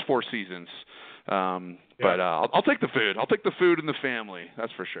 I do miss Four Seasons, but I'll take the food. I'll take the food and the family.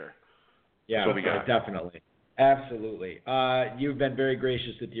 That's for sure. Yeah, definitely. Absolutely. You've been very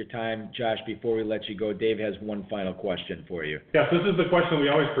gracious with your time, Josh. Before we let you go, Dave has one final question for you. Yes, this is the question we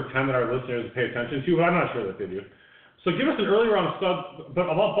always pretend that our listeners pay attention to, but I'm not sure that they do. So give us an early round sub, but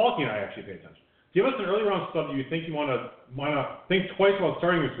about Balky and I actually pay attention. Give us an early round sub that you think you want to think twice about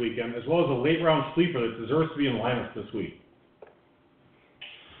starting this weekend, as well as a late round sleeper that deserves to be in lineups this week.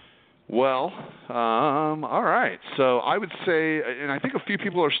 Well, all right. So I would say, and I think a few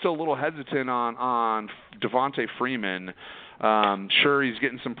people are still a little hesitant on Devontae Freeman. Sure, he's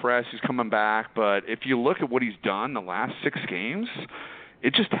getting some press. He's coming back. But if you look at what he's done the last 6 games,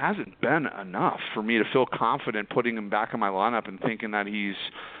 it just hasn't been enough for me to feel confident putting him back in my lineup and thinking that he's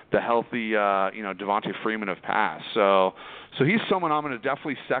the healthy, Devontae Freeman of past. So he's someone I'm going to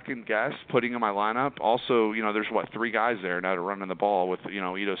definitely second guess putting in my lineup. Also, there's 3 guys there now to running the ball with,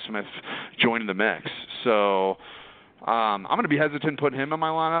 Ito Smith joining the mix. So I'm going to be hesitant putting him in my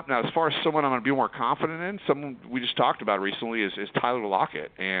lineup. Now, as far as someone I'm going to be more confident in, someone we just talked about recently is Tyler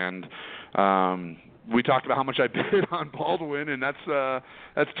Lockett. And we talked about how much I bid on Baldwin, and that's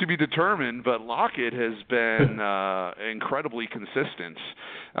to be determined. But Lockett has been incredibly consistent.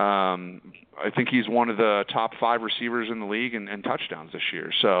 I think he's one of the top 5 receivers in the league in touchdowns this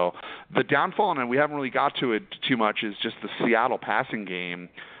year. So the downfall, and we haven't really got to it too much, is just the Seattle passing game.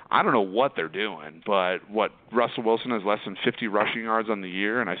 I don't know what they're doing, but Russell Wilson has less than 50 rushing yards on the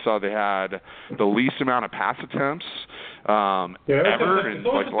year, and I saw they had the least amount of pass attempts ever in the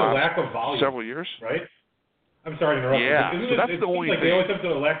last several years. Right? I'm sorry to interrupt. Yeah, so that's the only thing. They always have the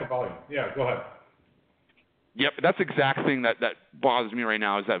lack of volume. Yeah, go ahead. Yep, that's the exact thing that bothers me right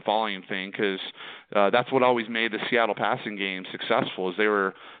now is that volume thing, because that's what always made the Seattle passing game successful. Is they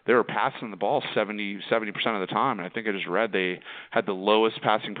were passing the ball 70% of the time, and I think I just read they had the lowest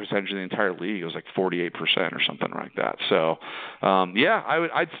passing percentage in the entire league. It was like 48% or something like that. So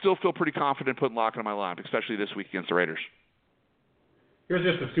I'd still feel pretty confident putting Lockett on my lineup, especially this week against the Raiders. Here's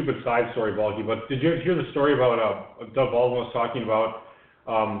just a stupid side story, Balky, but did you hear the story about Doug Baldwin was talking about?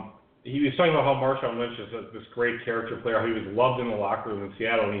 He was talking about how Marshawn Lynch is this great character player, how he was loved in the locker room in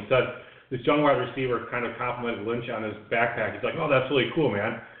Seattle, and he said this young wide receiver kind of complimented Lynch on his backpack. He's like, "Oh, that's really cool,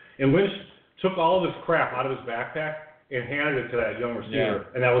 man." And Lynch took all of this crap out of his backpack and handed it to that young receiver,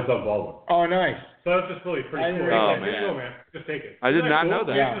 and that was Doug Baldwin. Oh, nice. So that's just really pretty cool. Oh, man. Here you go, man. Just take it. I did not know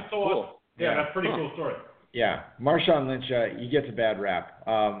that. Yeah, cool. That's a pretty cool story. Yeah, Marshawn Lynch, he gets a bad rap.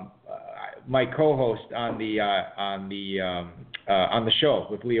 My co-host on the show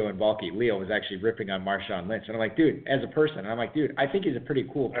with Leo and Balky, Leo was actually ripping on Marshawn Lynch, and I'm like, dude, as a person, I think he's a pretty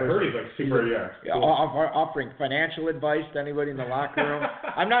cool person. I heard he's like super, cool. Offering financial advice to anybody in the locker room.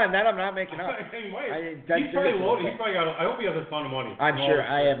 I'm not making up. He's probably loaded. I hope he has a ton of money. I'm sure.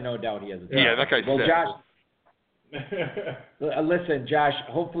 I have no doubt he has a ton. Yeah, that guy's sick. Josh. Listen, Josh,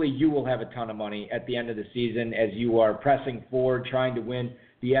 hopefully you will have a ton of money at the end of the season as you are pressing forward, trying to win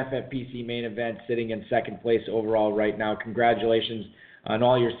the FFPC main event, sitting in second place overall right now. Congratulations on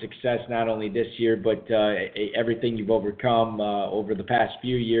all your success, not only this year, but everything you've overcome over the past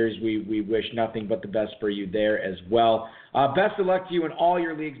few years. We wish nothing but the best for you there as well. Best of luck to you in all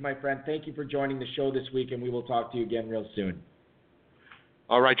your leagues, my friend. Thank you for joining the show this week, and we will talk to you again real soon.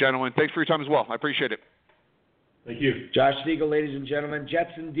 All right, gentlemen. Thanks for your time as well. I appreciate it. Thank you. Josh Siegel, ladies and gentlemen. Jets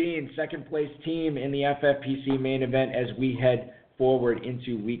and Dean, second place team in the FFPC main event as we head forward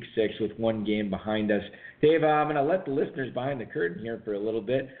into Week 6 with one game behind us. Dave, I'm going to let the listeners behind the curtain here for a little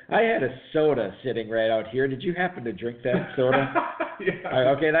bit. I had a soda sitting right out here. Did you happen to drink that soda?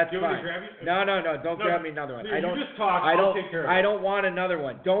 Yeah. Okay, that's fine. Want me to grab you? No, don't grab me another one. You just talk. I'll take care of it. I don't want another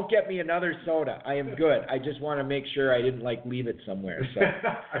one. Don't get me another soda. I am good. I just want to make sure I didn't leave it somewhere. So.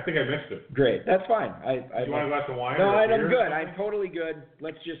 I think I missed it. Great. That's fine. You want a glass of wine? No, I'm good. I'm totally good.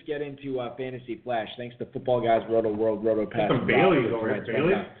 Let's just get into Fantasy Flash. Thanks to Football Guys, Roto World, Roto Pass. Some Bailey's over here.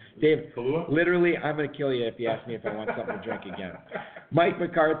 Bailey's? Dave, Kahlua? Literally, I'm going to kill you if you ask me if I want something to drink again. Mike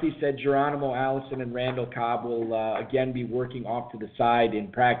McCarthy said Geronimo Allison and Randall Cobb will again be working off to the side in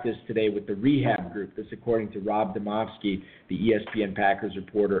practice today with the rehab group. This according to Rob Domofsky, the ESPN Packers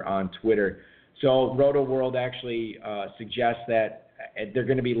reporter on Twitter. So Roto World actually suggests that they're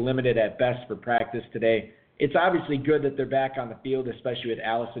going to be limited at best for practice today. It's obviously good that they're back on the field, especially with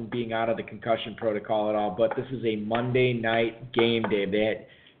Allison being out of the concussion protocol at all. But this is a Monday night game, Dave. They had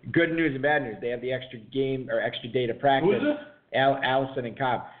good news and bad news. They have the extra day to practice. Who is this? Allison and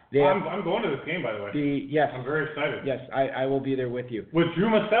Cobb. I'm going to this game, by the way. Yes. I'm very excited. Yes, I will be there with you. With Drew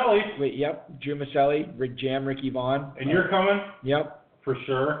Maselli. Yep, Drew Maselli, Rick Jam, Ricky Vaughn. And you're coming? Yep. For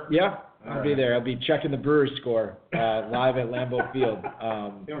sure? Yeah. I'll be there. I'll be checking the Brewers score live at Lambeau Field.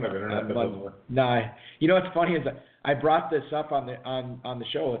 You don't have internet that doesn't work. Nah. You know what's funny is I brought this up on the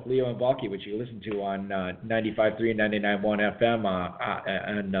show with Leo and Balky, which you listen to on 95.3 and 99.1 FM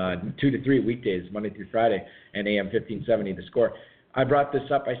on 2 to 3 weekdays, Monday through Friday, and AM 1570 The Score. I brought this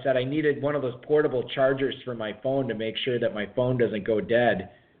up. I said I needed one of those portable chargers for my phone to make sure that my phone doesn't go dead,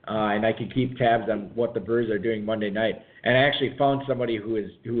 and I could keep tabs on what the Brewers are doing Monday night. And I actually found somebody who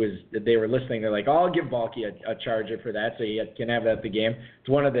they were listening. They're like, oh, I'll give Balky a charger for that, so you can have that at the game. It's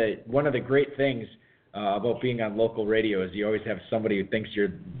one of the great things about being on local radio is you always have somebody who thinks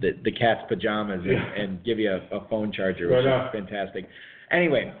you're the cat's pajamas and give you a phone charger, which is fantastic.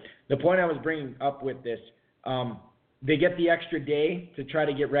 Anyway, the point I was bringing up with this, they get the extra day to try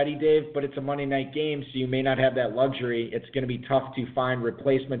to get ready, Dave, but it's a Monday night game, so you may not have that luxury. It's going to be tough to find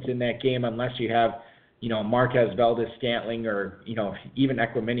replacements in that game unless you have, Marquez Valdez-Scantling or, even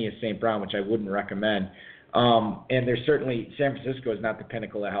Equiminius St. Brown, which I wouldn't recommend. And there's certainly, San Francisco is not the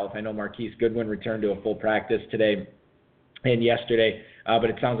pinnacle of health. I know Marquise Goodwin returned to a full practice today and yesterday, but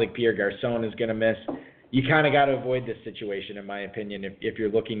it sounds like Pierre Garçon is going to miss. You kind of got to avoid this situation, in my opinion, if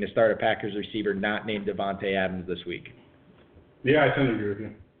you're looking to start a Packers receiver not named Devontae Adams this week. Yeah, I tend to agree with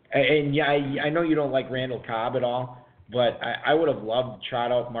you. And yeah, I know you don't like Randall Cobb at all, but I would have loved to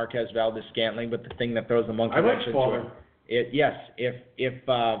trot out Marquez Valdez-Scantling, but the thing that throws the monkey wrench into it, if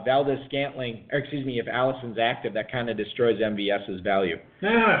Valdez-Scantling, or excuse me, if Allison's active, that kind of destroys MVS's value.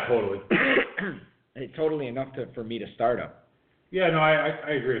 Nah, totally. Totally enough for me to start him. Yeah, no,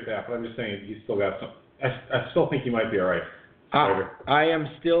 I agree with that, but I'm just saying he's still got some. I still think he might be all right. I am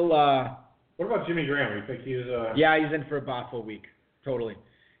still. What about Jimmy Graham? You think he's? Yeah, he's in for a Bothell week. Totally.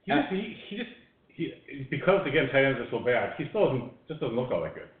 Because again tight ends are so bad, he still doesn't look all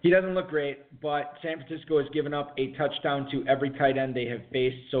that good. He doesn't look great, but San Francisco has given up a touchdown to every tight end they have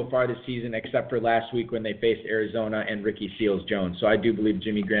faced so far this season, except for last week when they faced Arizona and Ricky Seals-Jones. So I do believe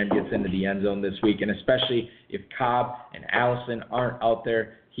Jimmy Graham gets into the end zone this week, and especially if Cobb and Allison aren't out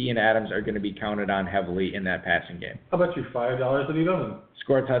there, he and Adams are going to be counted on heavily in that passing game. How about you $5 that he doesn't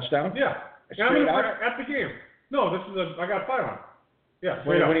score a touchdown? Yeah, at the game. No, I got 5 on. Yeah.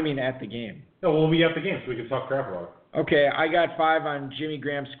 What do you mean at the game? No, we'll be at the game so we can talk crap about it. Okay, I got 5 on Jimmy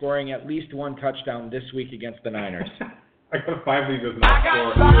Graham scoring at least 1 touchdown this week against the Niners. I got a 5 that he does not score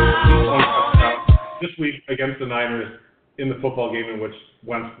one touchdown this week against the Niners in the football game in which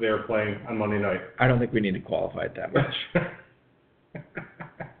Wentz they're playing on Monday night. I don't think we need to qualify it that much.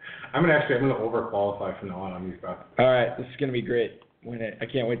 I'm going to overqualify from now on these bets. All right, this is going to be great. I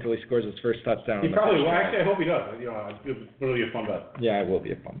can't wait till he scores his first touchdown. He probably will. Actually, I hope he does. It'll be a fun bet. Yeah, it will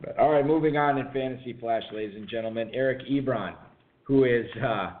be a fun bet. All right, moving on in Fantasy Flash, ladies and gentlemen. Eric Ebron, who is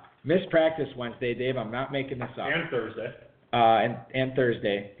missed practice Wednesday, Dave. I'm not making this up. And Thursday. And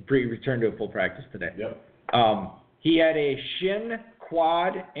Thursday. He returned to a full practice today. Yep. He had a shin,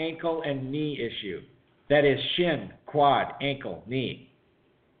 quad, ankle, and knee issue. That is shin, quad, ankle, knee.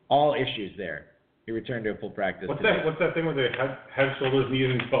 All issues there. He returned to a full practice. What's that thing with the head, shoulders, knees,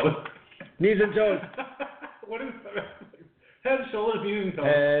 and toes? Knees and toes. What is that? Head, shoulders, knees, and toes.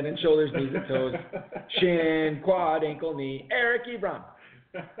 Head and shoulders, knees, and toes. Shin, quad, ankle, knee. Eric Ebron.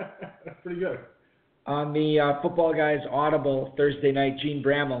 That's pretty good. On the Football Guys Audible Thursday night, Gene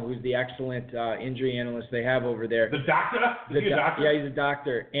Bramall, who's the excellent injury analyst they have over there. The doctor? Is he a doctor? Yeah, he's a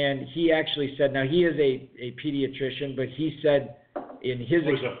doctor. And he actually said, now he is a pediatrician, but he said in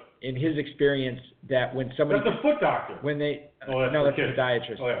his experience that when somebody... That's a foot doctor. When they... that's a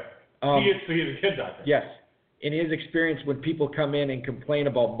podiatrist. Oh, yeah. So he's a kid doctor. Yes. In his experience, when people come in and complain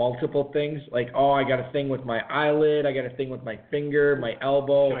about multiple things, like, oh, I got a thing with my eyelid, I got a thing with my finger, my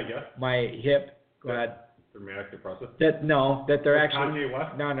elbow, Can I guess? My hip... Go ahead. Dramatic depressive? That they're actually... Kanye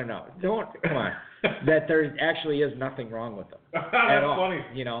West? No. Don't... Come on. That there actually is nothing wong with them. That's all, funny.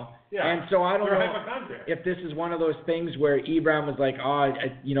 Yeah. And so I don't know if this is one of those things where Ebron was like,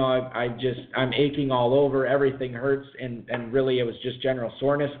 I'm aching all over, everything hurts, and really it was just general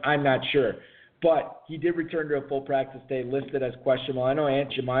soreness. I'm not sure. But he did return to a full practice day, listed as questionable. I know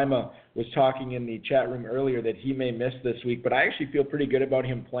Aunt Jemima was talking in the chat room earlier that he may miss this week, but I actually feel pretty good about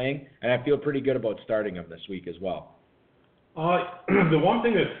him playing, and I feel pretty good about starting him this week as well. The one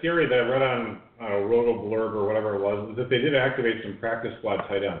thing that's scary that I read on Roto Blurb or whatever it was that they did activate some practice squad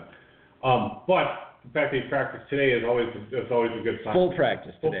tight end. But the fact that he practiced today is always a good sign. Full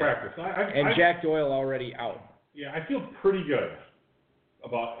practice today. Full practice. Jack Doyle already out. Yeah, I feel pretty good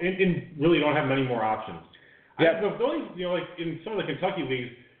about and really don't have many more options. Yeah. The only, like in some of the Kentucky leagues,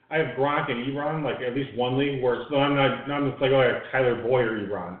 I have Gronk and Ebron, like at least one league where I'm just like, I have Tyler Boyd or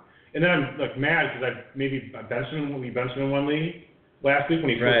Ebron. And then I'm like mad because we benched him in one league last week when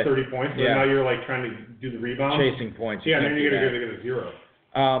he scored 30 points. So now you're like trying to do the rebound. Chasing points. Yeah, and then you're going to get a 0.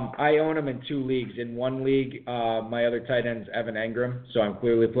 I own him in 2 leagues. In one league, my other tight end is Evan Engram, so I'm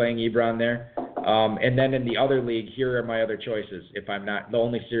clearly playing Ebron there. And then in the other league, here are my other choices. If I'm not the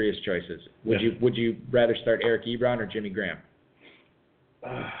only serious choices, would you rather start Eric Ebron or Jimmy Graham?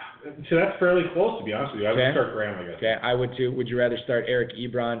 So that's fairly close, to be honest with you. I would start Graham, I guess. Okay, I would too. Would you rather start Eric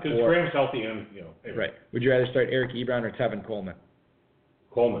Ebron because Graham's healthy and anyway. Right? Would you rather start Eric Ebron or Tevin Coleman?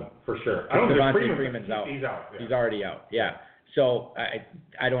 Coleman, for sure. I don't think Freeman's out. He's out. Yeah. He's already out. Yeah. So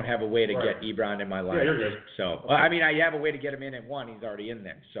I don't have a way to get Ebron in my lineup. Yeah, you're good. So I mean, I have a way to get him in at 1. He's already in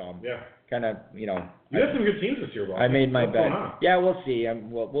there. So I'm kind of, You had some good teams this year, Bob. I made my bet. On? Yeah, we'll see.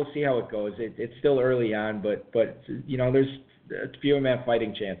 We'll see how it goes. It's still early on, but there's a few of them have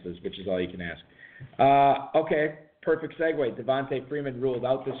fighting chances, which is all you can ask. Okay, perfect segue. Devontae Freeman ruled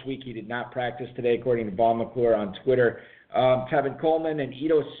out this week. He did not practice today, according to Bob McClure on Twitter. Tevin Coleman and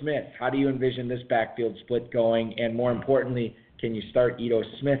Ito Smith, how do you envision this backfield split going? And more importantly, can you start Ito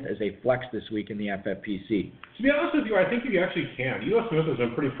Smith as a flex this week in the FFPC? To be honest with you, I think you actually can. Ito Smith has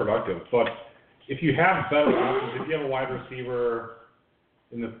been pretty productive, but if you have better options, if you have a wide receiver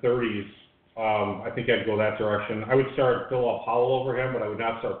in the 30s, I think I'd go that direction. I would start Philip Powell over him, but I would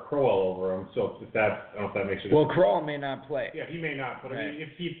not start Crowell over him. So I don't know if that makes a difference. Well, Crowell may not play. Yeah, he may not. But right. I mean,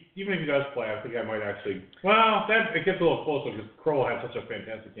 even if he does play, I think I might actually. Well, it gets a little closer because Crowell had such a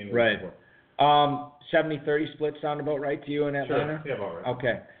fantastic game. Right. 70-30 split sound about right to you in Atlanta? Sure. Yeah, about right.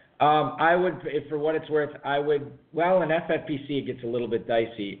 Okay. I would, for what it's worth, in FFPC it gets a little bit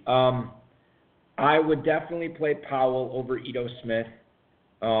dicey. I would definitely play Powell over Ito Smith.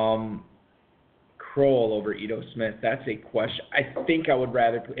 Crowell over Ito Smith. That's a question. I think I would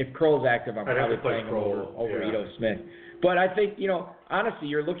rather, if Crowell's active, I'm probably playing him over Ito Smith. But I think, honestly,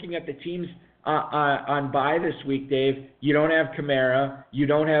 you're looking at the teams on bye this week, Dave. You don't have Kamara. You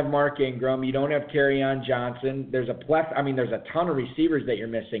don't have Mark Ingram. You don't have Kerryon Johnson. There's a ton of receivers that you're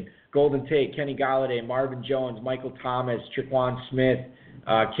missing. Golden Tate, Kenny Golladay, Marvin Jones, Michael Thomas, Tre'Quan Smith,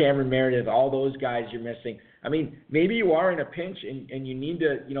 Cameron Meredith, all those guys you're missing. I mean, maybe you are in a pinch and you need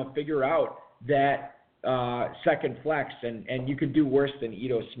to, figure out that second flex, and you could do worse than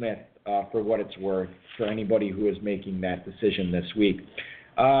Ito Smith for what it's worth for anybody who is making that decision this week.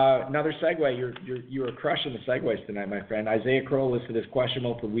 Another segue. You were crushing the segues tonight, my friend. Isaiah Crowell listed as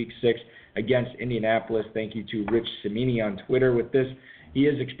questionable for Week 6 against Indianapolis. Thank you to Rich Cimini on Twitter with this. He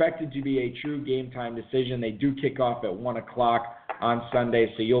is expected to be a true game-time decision. They do kick off at 1 o'clock on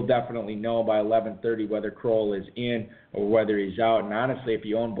Sunday, so you'll definitely know by 11:30 whether Crowell is in or whether he's out. And honestly, if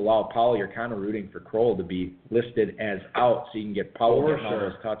you own Bilal Powell, you're kind of rooting for Crowell to be listed as out so you can get Powell getting all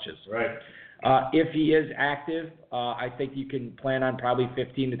those touches. Right. If he is active, I think you can plan on probably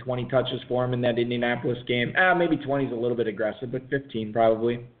 15 to 20 touches for him in that Indianapolis game. Maybe 20 is a little bit aggressive, but 15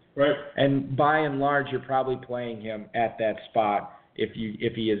 probably. Right. And by and large, you're probably playing him at that spot if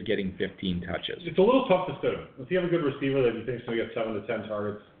he is getting 15 touches. It's a little tough to sit him. If you have a good receiver that you think is going to get 7 to 10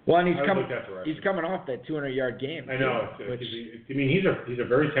 targets. Well, and he's coming off that 200-yard game. I know. He's a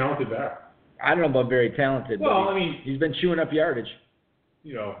very talented back. I don't know about very talented. Well, but he's been chewing up yardage.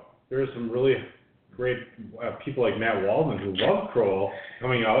 There's some really great people like Matt Waldman who loved Crowell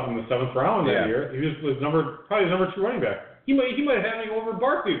coming out in the 7th round that year. He was probably the number 2 running back. He might have had me over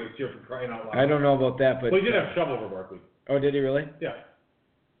Barkley this year for crying out loud. I don't know about that, but he did have Chubb over Barkley. Oh, did he really? Yeah.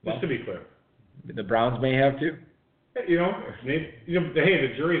 Just to be clear. The Browns may have to. Hey,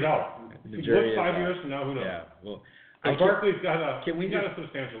 the jury's out. He looks 5 years from now, who knows? Yeah. Well, Barkley's got a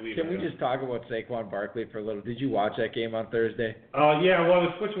substantial lead. Can we just talk about Saquon Barkley for a little? Did you watch that game on Thursday? Yeah. Well, I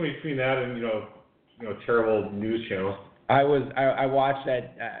was switching between that and terrible news channels. I watched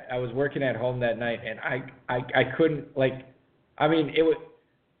that. I was working at home that night, and I couldn't it was.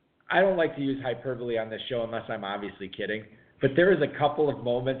 I don't like to use hyperbole on this show unless I'm obviously kidding. But there was a couple of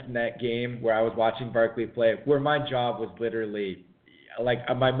moments in that game where I was watching Barkley play where my jaw was literally,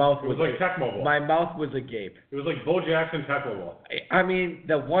 my mouth was like Tecmo. My mouth was agape. It was like Bo Jackson Tecmo. I mean,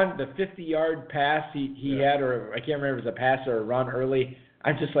 the 50-yard pass he had, or I can't remember if it was a pass or a run early.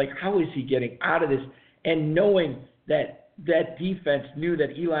 I'm just like, how is he getting out of this? And knowing that defense knew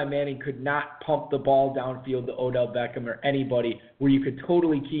that Eli Manning could not pump the ball downfield to Odell Beckham or anybody where you could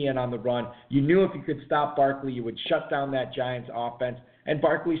totally key in on the run. You knew if you could stop Barkley, you would shut down that Giants offense. And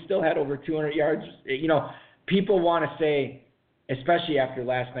Barkley still had over 200 yards. People want to say, especially after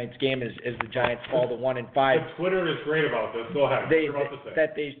last night's game, as the Giants fall to 1-5. The Twitter is great about this. Go ahead.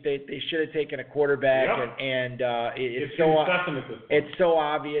 That they should have taken a quarterback, and it's so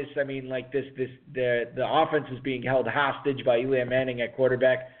obvious. I mean, the offense is being held hostage by Eli Manning at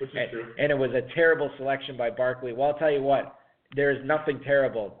quarterback, which is true. And it was a terrible selection by Barkley. Well, I'll tell you what. There is nothing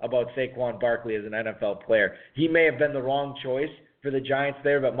terrible about Saquon Barkley as an NFL player. He may have been the wrong choice for the Giants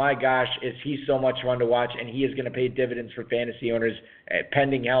there, but my gosh, is he so much fun to watch, and he is going to pay dividends for fantasy owners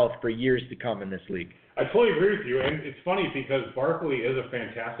pending health for years to come in this league. I totally agree with you, and it's funny because Barkley is a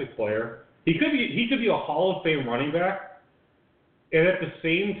fantastic player. He could be a Hall of Fame running back, and at the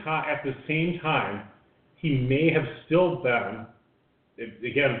same time, he may have still been,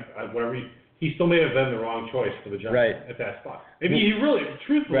 he still may have been the wrong choice for the Giants at that spot. I mean,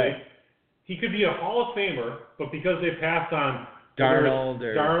 truthfully. Right. he could be a Hall of Famer, but because they passed on Darnold,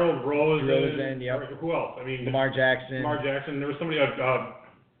 Rosen, yep. or who else? I mean, Lamar Jackson. There was somebody.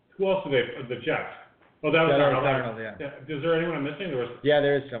 Who else did they? The Jets. Oh, that was Darnold. Yeah. Is there anyone I'm missing?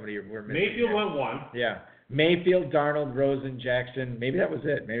 There is somebody we're missing. Mayfield went one. Yeah. Mayfield, Darnold, Rosen, Jackson. Maybe that was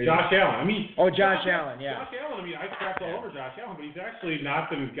it. Josh Allen. Josh Allen. Yeah. Josh Allen. I crapped all over Josh Allen, but he's actually not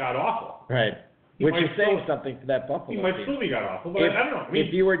been god awful. Right. Which is saying something for that Buffalo team. He might still be god awful, but I don't know.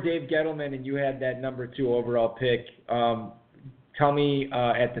 If you were Dave Gettleman and you had that number 2 overall pick, tell me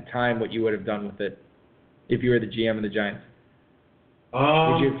at the time what you would have done with it if you were the GM of the Giants.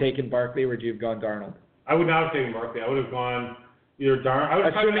 Would you have taken Barkley or would you have gone Darnold? I would not have taken Barkley. I would have gone either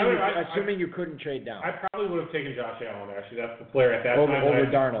Darnold. Assuming you couldn't trade down. I probably would have taken Josh Allen, actually. That's the player at that time. Over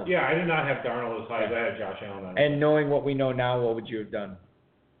Darnold. Yeah, I did not have Darnold as high as I had Josh Allen. And knowing what we know now, what would you have done?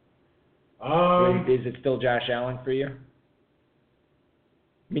 Is it still Josh Allen for you? I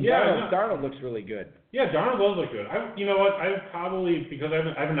mean, Darnold looks really good. Yeah, Darnold does look good. You know what? I would probably, because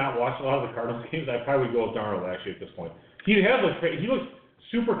I have not watched a lot of the Cardinals games, I probably would go with Darnold actually at this point. He looks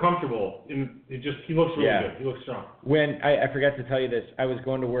super comfortable. He looks really good. He looks strong. When I forgot to tell you this, I was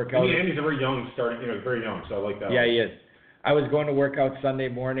going to work out. And he's a very young very young, so I like that. Yeah, he is. I was going to work out Sunday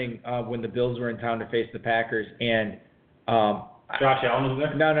morning when the Bills were in town to face the Packers, and Josh Allen was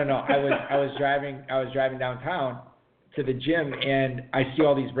there? No. I was driving downtown to the gym, and I see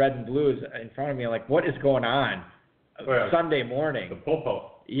all these red and blues in front of me. I'm like, what is going on? Sunday morning. The popo.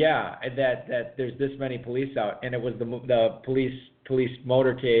 Yeah, that there's this many police out, and it was the police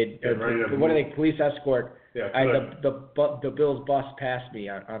motorcade. Police escort. Yeah. The Bills bus passed me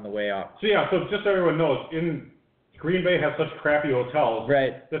on the way out. So just so everyone knows, Green Bay has such crappy hotels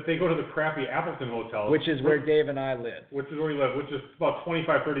that they go to the crappy Appleton Hotel. Which is where Dave and I live. Which is where we live, which is about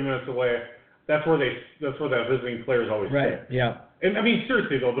 25, 30 minutes away. That's where the visiting players always stay. Right, yeah. And I mean,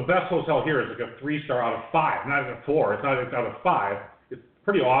 seriously though, the best hotel here is like a 3-star out of 5, not even a 4. It's out of 5. It's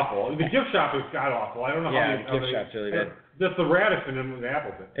pretty awful. The gift shop is god awful. I don't know how many. Yeah, the gift shop's really bad. That's the Radisson in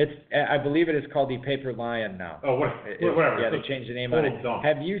Appleton. I believe it is called the Paper Lion now. Oh, whatever. Yeah, they changed the name on it. Dumb.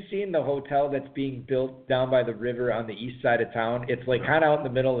 Have you seen the hotel that's being built down by the river on the east side of town? It's like kind of out in the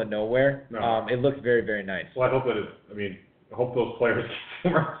middle of nowhere. No. It looks very, very nice. Well, I hope that is. I mean, I hope those players get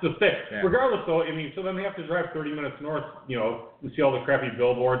somewhere to stay. Yeah. Regardless, though, I mean, so then they have to drive 30 minutes north, and see all the crappy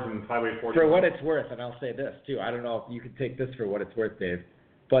billboards and Highway 40. For what it's worth, and I'll say this too. I don't know if you could take this for what it's worth, Dave,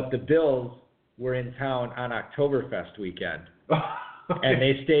 but the Bills were in town on Oktoberfest weekend. And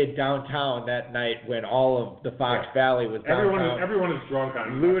they stayed downtown that night when all of the Fox Valley was downtown. Everyone is drunk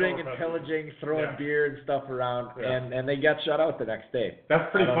on looting and pillaging, throwing beer and stuff around, and they got shut out the next day.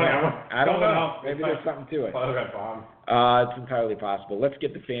 That's pretty funny. I don't know. Maybe there's something to it. It's entirely possible. Let's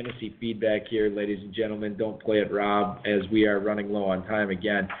get the fantasy feedback here, ladies and gentlemen. Don't play it, Rob, as we are running low on time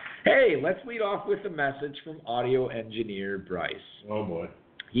again. Hey, let's lead off with a message from audio engineer Bryce. Oh, boy.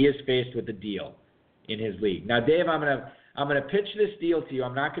 He is faced with a deal in his league. Now, Dave, I'm going to pitch this deal to you.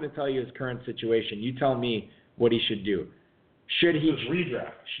 I'm not going to tell you his current situation. You tell me what he should do. This is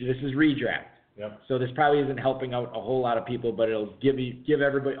redraft. This is redraft. Yep. So this probably isn't helping out a whole lot of people, but it'll give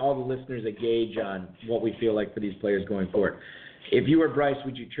everybody, all the listeners, a gauge on what we feel like for these players going forward. If you were Bryce,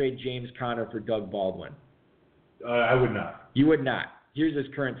 would you trade James Conner for Doug Baldwin? I would not. You would not. Here's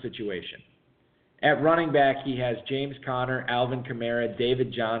his current situation. At running back, he has James Conner, Alvin Kamara,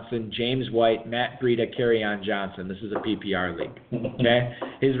 David Johnson, James White, Matt Breida, Kerryon Johnson. This is a PPR league. Okay?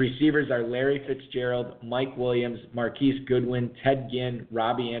 His receivers are Larry Fitzgerald, Mike Williams, Marquise Goodwin, Ted Ginn,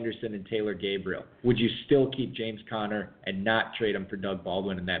 Robbie Anderson, and Taylor Gabriel. Would you still keep James Conner and not trade him for Doug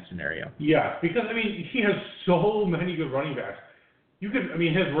Baldwin in that scenario? Yeah, because, I mean, he has so many good running backs. His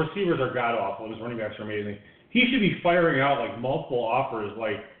receivers are god-awful. His running backs are amazing. He should be firing out, multiple offers,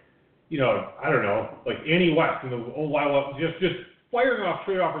 I don't know, like Annie West and the old Wild West, just firing off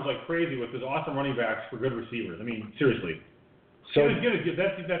trade offers like crazy with his awesome running backs for good receivers. I mean, seriously. So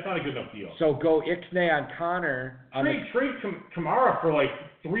that's not a good enough deal. So go Ixnay on Conner. Trade Kamara for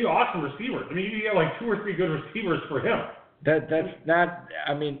 3 awesome receivers. I mean, you get 2 or 3 good receivers for him. That's not.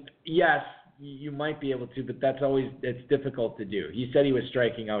 I mean, yes, you might be able to, but it's difficult to do. He said he was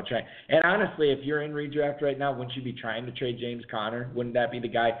striking out trying. And honestly, if you're in redraft right now, wouldn't you be trying to trade James Conner? Wouldn't that be the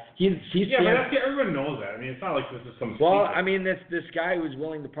guy? Everyone knows that. I mean, it's not like this is some. Well, secret. I mean, this guy who's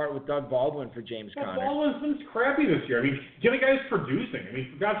willing to part with Doug Baldwin for James Conner. Baldwin's been crappy this year. I mean, get a guy who's producing. I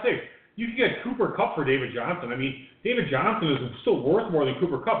mean, for God's sake, you could get Cooper Kupp for David Johnson. I mean, David Johnson is still worth more than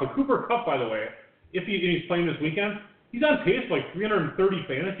Cooper Kupp. But Cooper Kupp, by the way, if he's playing this weekend, he's on pace for 330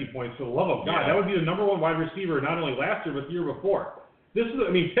 fantasy points, for the love of God. Yeah. That would be the number 1 wide receiver not only last year, but the year before. Pick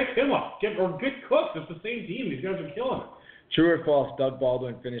him up. Get Cooks. It's the same team. These guys are killing it. True or false, Doug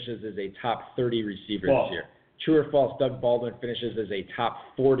Baldwin finishes as a top 30 receiver False. this year. True or false, Doug Baldwin finishes as a top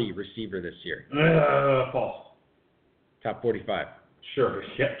 40 receiver this year. False. Top 45. Sure.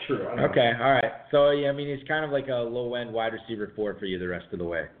 Yeah, true. I don't know. Okay, all right. So, yeah, I mean, he's kind of like a low-end wide receiver 4 for you the rest of the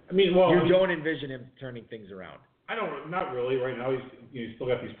way. I mean, well, You don't envision him turning things around. Not really. Right now, he's still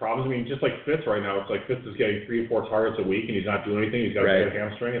got these problems. I mean, just like Fitz right now, it's like Fitz is getting 3 or 4 targets a week, and he's not doing anything. He's got a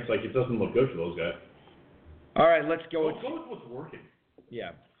hamstring. It's like it doesn't look good for those guys. All right, let's go. Go with what's working. Yeah.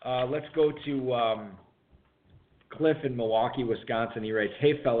 Let's go to Cliff in Milwaukee, Wisconsin. He writes,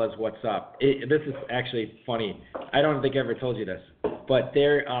 "Hey, fellas, what's up?" This is actually funny. I don't think I ever told you this, but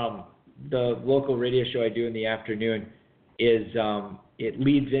the local radio show I do in the afternoon is it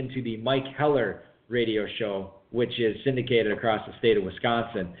leads into the Mike Heller radio show, which is syndicated across the state of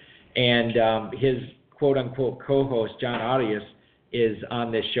Wisconsin. And his quote-unquote co-host, John Audius, is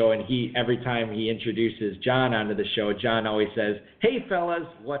on this show, and every time he introduces John onto the show, John always says, "Hey, fellas,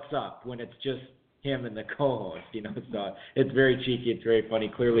 what's up?" when it's just him and the co-host, So it's very cheeky. It's very funny.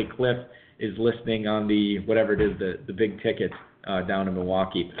 Clearly, Cliff is listening on the, whatever it is, the big ticket down in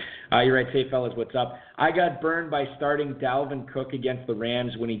Milwaukee. He writes, "Hey, fellas, what's up? I got burned by starting Dalvin Cook against the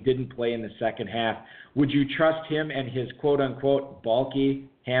Rams when he didn't play in the second half. Would you trust him and his quote-unquote bulky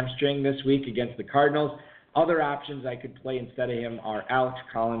hamstring this week against the Cardinals? Other options I could play instead of him are Alex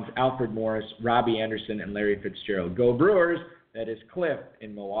Collins, Alfred Morris, Robbie Anderson, and Larry Fitzgerald. Go Brewers." That is Cliff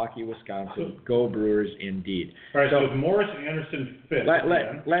in Milwaukee, Wisconsin. Go Brewers indeed. All right, so Morris, Anderson, Fitz.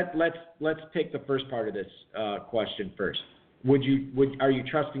 Let's take the first part of this question first. Are you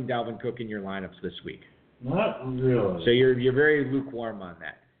trusting Dalvin Cook in your lineups this week? Not really. So you're very lukewarm on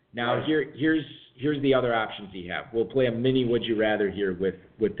that. Now right. here's the other options you have. We'll play a mini Would You Rather here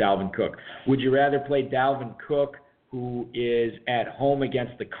with Dalvin Cook. Would you rather play Dalvin Cook, who is at home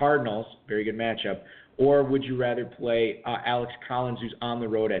against the Cardinals, very good matchup, or would you rather play Alex Collins, who's on the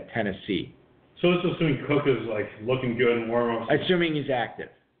road at Tennessee? So this is assuming Cook is like looking good and warm up. Assuming he's active.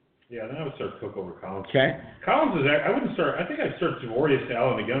 Yeah, then I would start Cook over Collins. Okay. Collins I wouldn't start. I think I'd start Javorius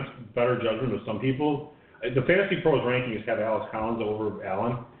Allen against better judgment of some people. The Fantasy Pros rankings have Alex Collins over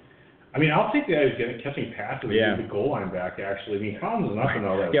Allen. I mean, I'll take the guy who's catching passes and get the goal line back, actually. I mean, Collins is nothing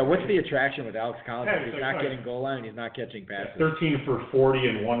all that. Yeah, what's the attraction with Alex Collins? Yeah, he's not getting goal line, he's not catching passes. 13 for 40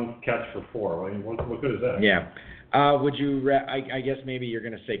 and 1 catch for 4. I mean, what good is that? Yeah. Would you? I guess maybe you're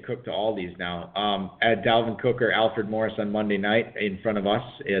going to say Cook to all these now. Add Dalvin Cook or Alfred Morris on Monday night in front of us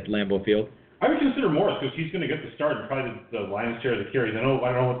at Lambeau Field. I would consider Morris because he's going to get the start and probably the lion's share of the carries. I don't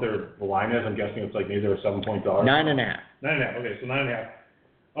know what the line is. I'm guessing it's like maybe they're a 7-point dog. 9.5. 9.5. Okay, so 9.5.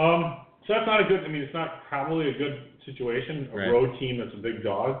 So that's not a good. I mean, it's not probably a good situation. A road team that's a big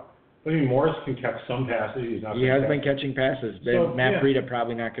dog. But I mean, Morris can catch some passes. He has been catching passes. So, Matt Breida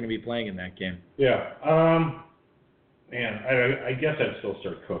probably not going to be playing in that game. Yeah. Man, I guess I'd still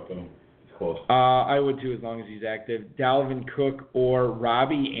start Cook though. It's close. I would too, as long as he's active. Dalvin Cook or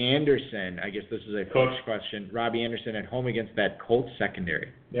Robbie Anderson. I guess this is a coach question. Robbie Anderson at home against that Colts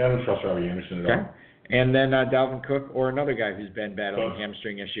secondary. Yeah, I don't trust Robbie Anderson at all. And then Dalvin Cook or another guy who's been battling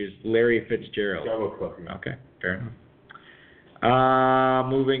hamstring issues, Larry Fitzgerald. I'll go Cook. Okay, fair enough.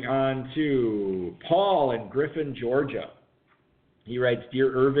 Moving on to Paul in Griffin, Georgia. He writes,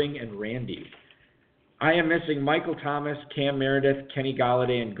 "Dear Irving and Randy, I am missing Michael Thomas, Cam Meredith, Kenny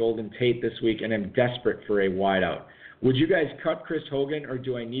Golladay, and Golden Tate this week, and am desperate for a wideout. Would you guys cut Chris Hogan, or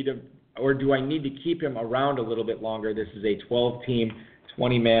do I need to keep him around a little bit longer? This is a 12-team,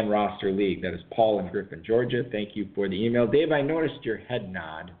 20-man roster league." That is Paul in Griffin, Georgia. Thank you for the email. Dave, I noticed your head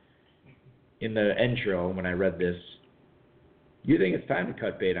nod in the intro when I read this. You think it's time to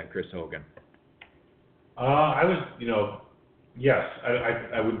cut bait on Chris Hogan? I was, yes.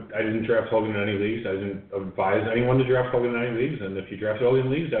 I didn't draft Hogan in any leagues. I didn't advise anyone to draft Hogan in any leagues. And if you draft Hogan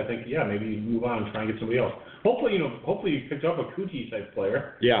in leagues, I think, maybe you move on and try and get somebody else. Hopefully you picked up a Kuti type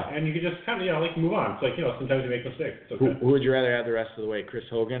player. Yeah. And you can just kind of, move on. It's like, sometimes you make mistakes. It's okay. Who would you rather have the rest of the way, Chris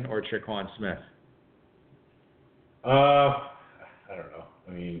Hogan or Tre'Quan Smith? I don't know.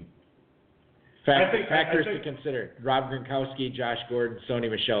 I mean, factors to consider: Rob Gronkowski, Josh Gordon, Sony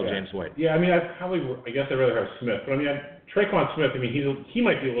Michel, James White. Yeah, I mean, I guess I'd rather have Smith. But I mean, Tre'Quan Smith, I mean, he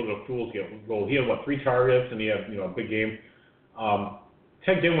might be a little bit of a fool's gold. He had 3 targets, and he had a big game.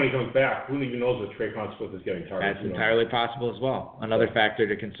 Ted Ginn, when he comes back, who even knows what Tre'Quan Smith is getting targets? That's entirely possible as well. Another factor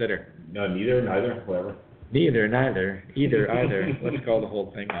to consider. Neither, whatever. Neither, neither, either, either. Let's call the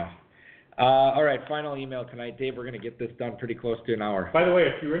whole thing off. All right, final email tonight. Dave, we're going to get this done pretty close to an hour. By the way,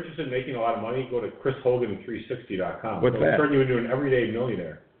 if you're interested in making a lot of money, go to ChrisHogan360.com. What's that? It'll turn you into an everyday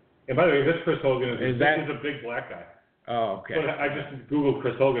millionaire. And by the way, this Chris Hogan is a big black guy. Oh, okay. But I just Googled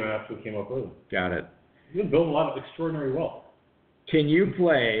Chris Hogan, and that's what came up with. Got it. You can build a lot of extraordinary wealth. Can you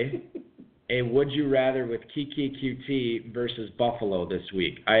play a Would You Rather with Kiki QT versus Buffalo this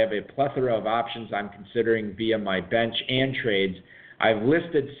week? I have a plethora of options I'm considering via my bench and trades. I've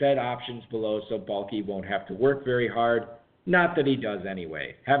listed said options below so Bulky won't have to work very hard. Not that he does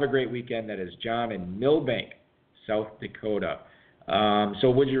anyway. Have a great weekend. That is John in Millbank, South Dakota. So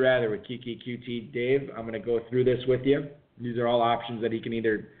Would You Rather with Kiki QT. Dave, I'm going to go through this with you. These are all options that he can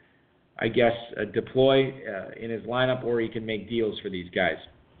either, I guess, deploy in his lineup, or he can make deals for these guys.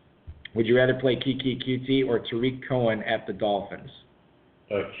 Would you rather play Kiki QT or Tariq Cohen at the Dolphins?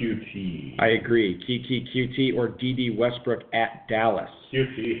 QT. I agree. Kiki QT or D.D. Westbrook at Dallas?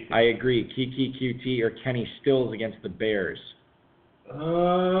 QT. I agree. Kiki QT or Kenny Stills against the Bears?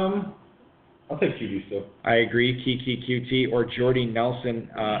 I'll take QT still. I agree. Kiki QT or Jordy Nelson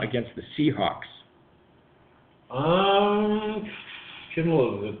against the Seahawks?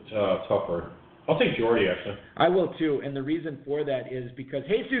 Kindle is tougher. I'll take Jordy, actually. I will, too, and the reason for that is because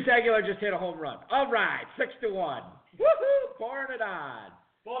Jesus Aguilar just hit a home run. All right, 6-1. Woohoo, pouring it on.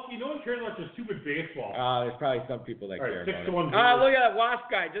 Bulky, no one cares about your stupid baseball. There's probably some people that care about 6-1. Look at that Wasp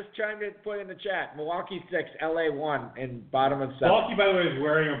guy just trying to put in the chat. Milwaukee 6, LA 1, and bottom of 7. Bulky, by the way, is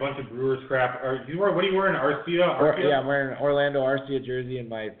wearing a bunch of Brewers crap. What are you wearing? Arcia? Yeah, I'm wearing an Orlando Arcia jersey and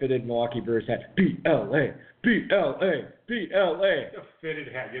my fitted Milwaukee Brewers hat. BLA, BLA, BLA. It's a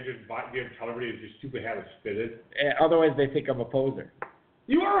fitted hat. You have tell everybody your stupid hat is fitted. Otherwise, they think I'm a poser.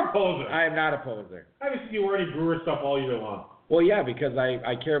 You are a poser. I am not a poser. I haven't seen you wear any Brewer stuff all year long. Well, yeah, because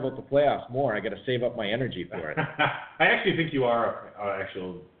I care about the playoffs more. I got to save up my energy for it. I actually think you are an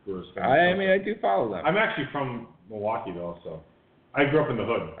actual Brewers fan. I mean, I do follow them. I'm actually from Milwaukee, though, so I grew up in the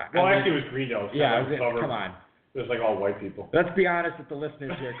hood. Well, actually, it was Greendale. Yeah, come on. It was like all white people. Let's be honest with the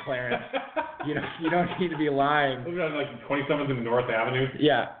listeners here, Clarence. You don't need to be lying. We've got like 27th and North Avenue.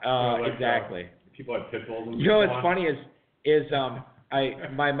 Yeah, exactly. People had pit bulls. You know what's funny is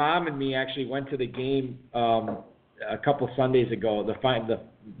my mom and me actually went to the game a couple Sundays ago,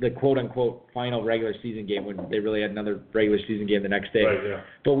 the quote unquote final regular season game when they really had another regular season game the next day. Right, yeah.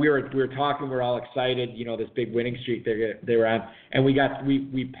 But we were talking, we were all excited, this big winning streak they were on, and we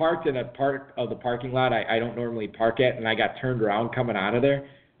parked in a part of the parking lot I don't normally park at, and I got turned around coming out of there.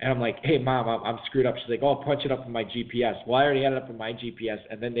 And I'm like, hey, Mom, I'm screwed up. She's like, oh, punch it up in my GPS. Well, I already had it up in my GPS,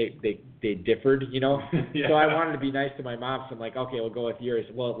 and then they differed, Yeah. So I wanted to be nice to my mom, so I'm like, okay, we'll go with yours.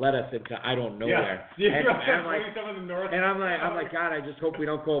 Well, it led us into I don't know where. Yeah. And I'm like, God, I just hope we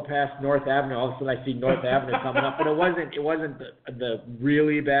don't go past North Avenue. All of a sudden I see North Avenue coming up, but it wasn't the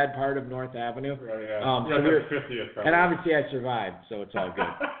really bad part of North Avenue. Right, yeah. So 50th, and obviously I survived, so it's all good.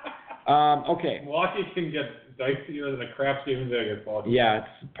 Okay. Milwaukee can get dicier than a craps game against Boston. Yeah,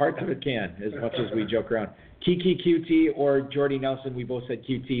 parts of it can, as much as we joke around. Kiki QT or Jordy Nelson, we both said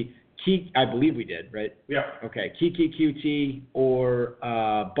QT. I believe we did, right? Yeah. Okay, Kiki QT or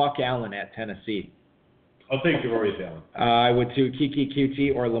Buck Allen at Tennessee. I'll take Jordy Allen. I would too. Kiki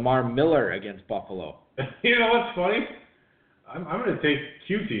QT or Lamar Miller against Buffalo. You know what's funny? I'm going to take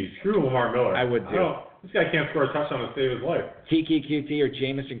QT. Screw Lamar Miller. I would too. This guy can't score a touchdown to save his life. Kiki QT or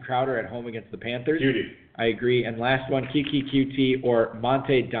Jamison Crowder at home against the Panthers. QT. I agree. And last one, Kiki QT or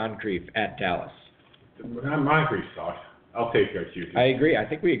Monte Doncrief at Dallas. Moncrief sucks. I'll take QT. I agree. I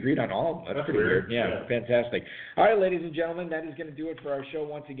think we agreed on all of them. That's pretty weird. Yeah, fantastic. All right, ladies and gentlemen, that is going to do it for our show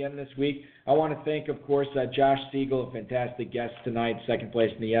once again this week. I want to thank, of course, Josh Siegel, a fantastic guest tonight. Second place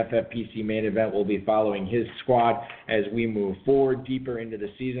in the FFPC main event. Will be following his squad as we move forward deeper into the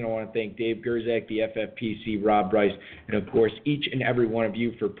season. I want to thank Dave Gerzak, the FFPC, Rob Bryce, and, of course, each and every one of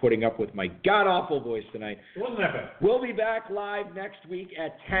you for putting up with my god-awful voice tonight. It wasn't that bad. We'll be back live next week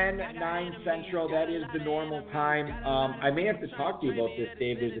at 9 Central. That is the normal time. I may have to talk to you about this,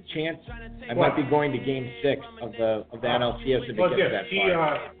 Dave. There's a chance I might be going to Game 6 of the NLCS if it gets that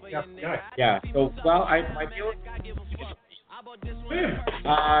far. Yeah. So, well, I might be able to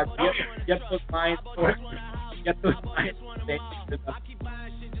get those lines. Get those lines.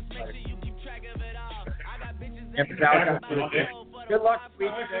 Good luck this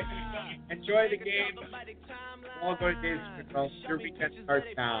week. Enjoy the game. All go to Dave's Control. Your weekend starts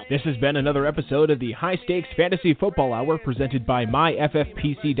now. This has been another episode of the High Stakes Fantasy Football Hour presented by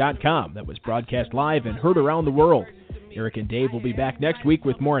MyFFPC.com that was broadcast live and heard around the world. Eric and Dave will be back next week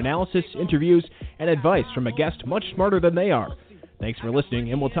with more analysis, interviews, and advice from a guest much smarter than they are. Thanks for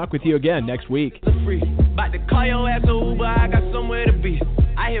listening, and we'll talk with you again next week. About to call your ass a Uber, I got somewhere to be.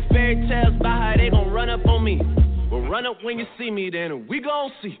 I hear fairy tales about how they gon' run up on me. Well, run up when you see me, then we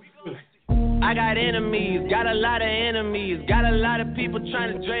gon' see. I got enemies, got a lot of enemies, got a lot of people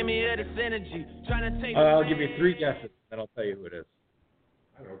trying to drain me of this energy, trying to take. I'll give you 3 guesses, then I'll tell you who it is.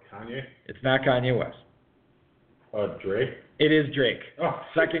 I don't know, Kanye? It's not Kanye West. Drake. It is Drake. Oh,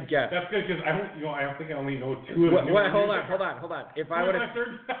 second guess. That's good because I think I only know two of them. Hold on. If I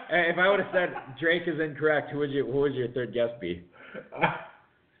would have said Drake is incorrect, who would your third guess be?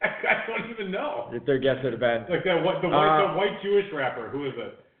 I don't even know. Your third guess would have been like the white Jewish rapper. Who is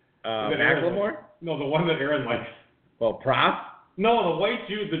it? Macklemore? No, the one that Aaron likes. Well, Prof? No,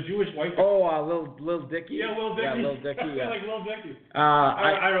 the Jewish white. Oh, Lil Dicky. Yeah, Lil Dicky. Yeah, Lil Dicky. Yeah. Like Lil Dicky.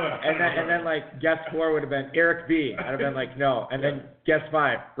 I don't know. And then like guess 4 would have been Eric B. I'd have been like no. And then guess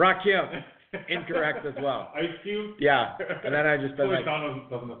 5, Rakim. Incorrect as well. Ice Cube. Yeah. And then I just been like,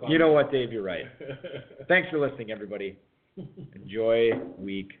 you know what, Dave? You're right. Thanks for listening, everybody. Enjoy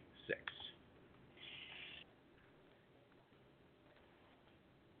week